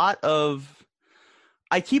 There's a lot of.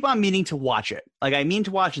 I keep on meaning to watch it. Like I mean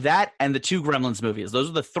to watch that and the 2 Gremlins movies. Those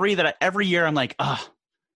are the 3 that every year I'm like,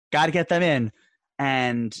 got to get them in,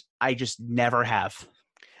 and I just never have.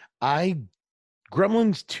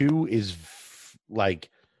 Gremlins 2 is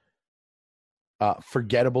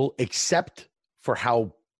forgettable, except for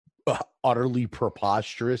how utterly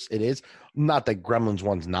preposterous it is. Not that Gremlins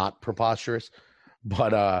 1's not preposterous,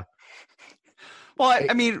 but well,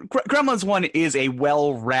 I mean, Gremlins 1 is a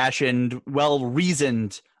well-rationed,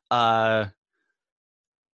 well-reasoned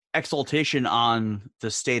exaltation on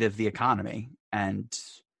the state of the economy and,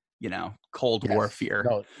 Cold War fear.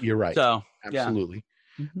 No, you're right. So, absolutely.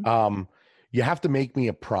 Yeah. You have to make me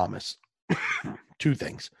a promise. Two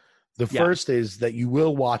things. The Yeah. first is that you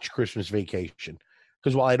will watch Christmas Vacation,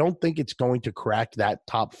 because while I don't think it's going to crack that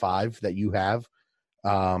top 5 that you have,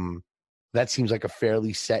 that seems like a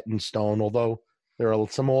fairly set in stone, although there are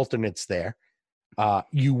some alternates there.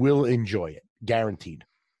 You will enjoy it, guaranteed.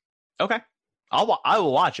 Okay. I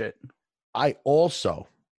will watch it. I also,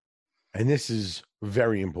 and this is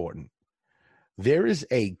very important, there is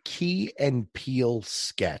a Key and Peele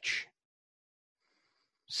sketch.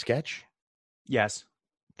 Yes.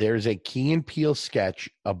 There's a Key and Peele sketch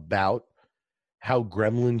about how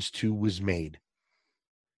Gremlins 2 was made.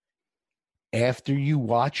 After you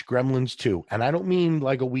watch Gremlins 2, and I don't mean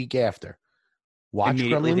like a week after, watch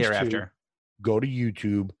Immediately Gremlins thereafter. 2, go to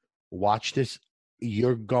YouTube, watch this.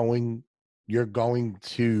 You're going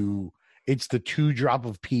to, it's the 2-drop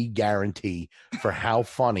of pee guarantee for how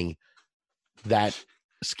funny that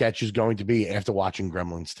sketch is going to be after watching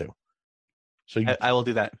Gremlins 2. So you I will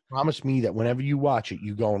do that. promise me that whenever you watch it,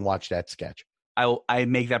 you go and watch that sketch. I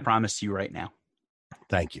make that promise to you right now.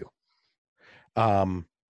 Thank you.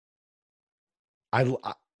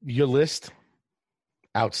 Your list,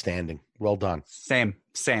 outstanding. Well done. Same.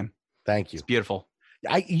 Thank you. It's beautiful.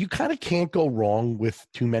 You kind of can't go wrong with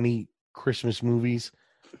too many Christmas movies.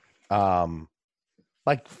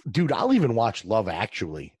 Like, dude, I'll even watch Love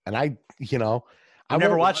Actually, and I've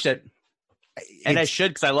never watched it, and I It's-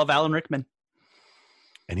 should because I love Alan Rickman.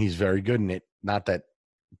 and he's very good in it. Not that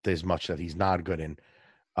there's much that he's not good in.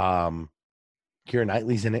 Keira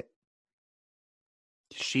Knightley's in it.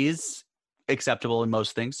 She's acceptable in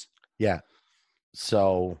most things. Yeah.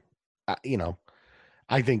 So,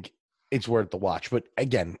 I think it's worth the watch. But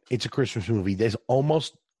again, it's a Christmas movie. There's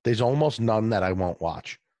almost none that I won't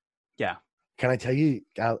watch. Yeah. Can I tell you?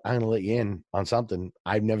 I'm going to let you in on something.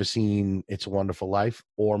 I've never seen It's a Wonderful Life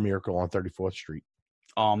or Miracle on 34th Street.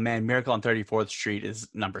 Oh man, Miracle on 34th Street is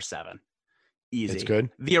number 7. Easy. It's good.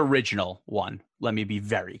 The original one. Let me be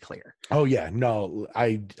very clear. Oh yeah, no,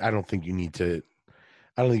 I don't think you need to.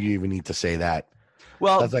 I don't think you even need to say that.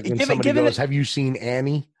 Well, That's like when somebody goes, "Have you seen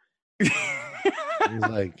Annie?" He's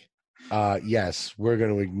like, yes, we're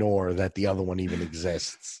going to ignore that the other one even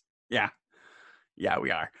exists. Yeah,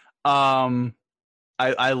 we are.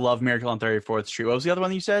 I love Miracle on 34th Street. What was the other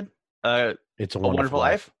one you said? It's a A Wonderful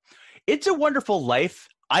Life. It's a Wonderful Life.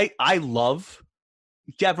 I love,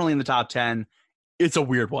 definitely in the top 10. It's a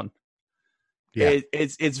weird one. Yeah.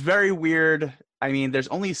 It's very weird. I mean, there's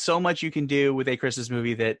only so much you can do with a Christmas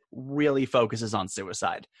movie that really focuses on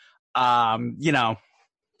suicide. Don't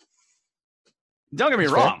get me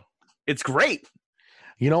That's wrong. fair. It's great,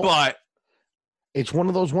 But but it's one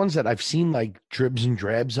of those ones that I've seen like dribs and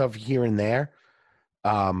drabs of here and there.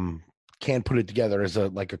 Can't put it together as a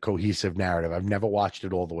cohesive narrative. I've never watched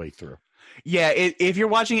it all the way through. yeah, if you're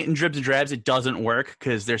watching it in dribs and drabs, it doesn't work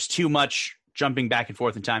because there's too much jumping back and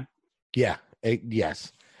forth in time. Yeah.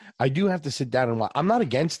 Yes. I do have to sit down and watch. I'm not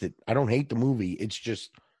against it. I don't hate the movie. It's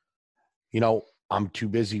just, I'm too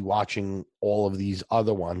busy watching all of these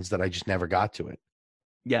other ones that I just never got to it.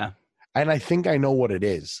 Yeah. And I think I know what it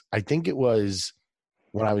is. I think it was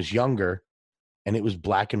when I was younger and it was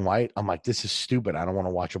black and white. I'm like, this is stupid. I don't want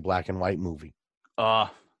to watch a black and white movie.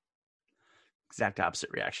 Exact opposite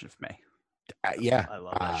reaction for me. Yeah. I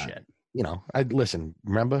love that shit. I listen.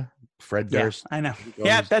 Remember Fred Yeah, Durst? I know. He goes,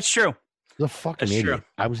 Yeah, that's true. The fucking That's idiot. true.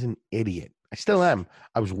 I was an idiot. I still am.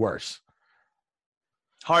 I was worse.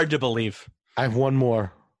 Hard to believe. I have one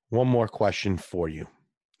more question for you.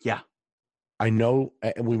 Yeah. I know,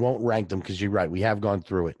 and we won't rank them because you're right. We have gone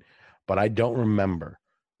through it, but I don't remember.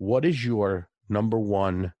 What is your number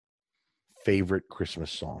one favorite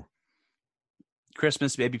Christmas song?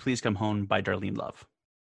 Christmas, Baby Please Come Home by Darlene Love.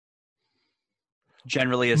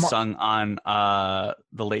 Generally is sung on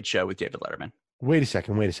The Late Show with David Letterman. Wait a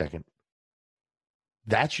second.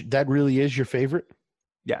 That really is your favorite?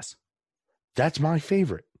 Yes. That's my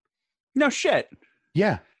favorite. No shit.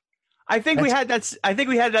 Yeah. I think we had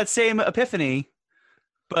that same epiphany,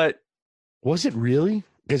 but was it really?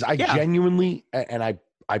 Because I Yeah. genuinely, and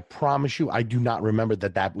I promise you, I do not remember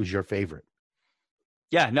that was your favorite.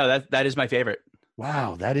 yeah, no, that is my favorite.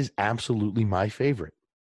 Wow, that is absolutely my favorite.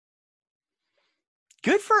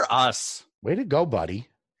 Good for us. Way to go, buddy.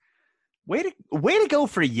 Way to go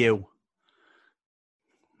for you.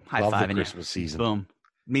 High Love five the in you. Christmas season. Boom.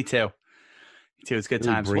 Me too. It's good It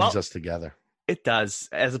really times. brings Well, us together. it does,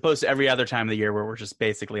 as opposed to every other time of the year where we're just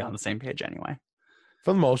basically on the same page anyway.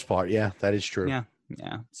 For the most part, yeah, that is true. Yeah.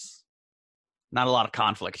 It's not a lot of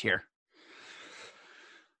conflict here.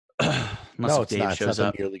 Unless No, if it's Dave not. It's shows not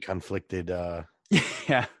up. a nearly conflicted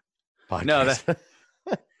Yeah. podcast.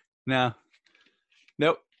 No,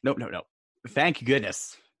 Nope. Thank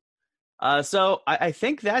goodness. So I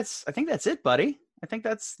think that's it, buddy. I think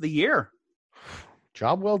that's the year.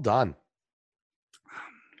 Job well done.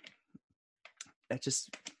 That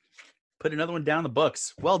just put another one down in the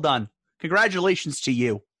books. Well done. Congratulations to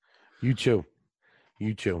you. You too.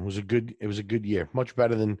 You too. It was a good year. Much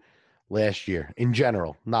better than last year in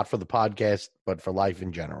general. Not for the podcast, but for life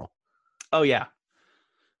in general. Oh yeah.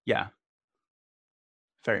 Yeah.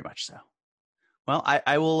 Very much so. Well,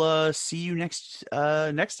 I will see you next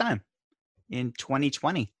time in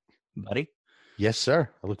 2020, buddy. Yes, sir.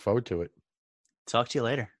 I look forward to it. Talk to you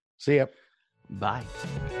later. See ya. Bye.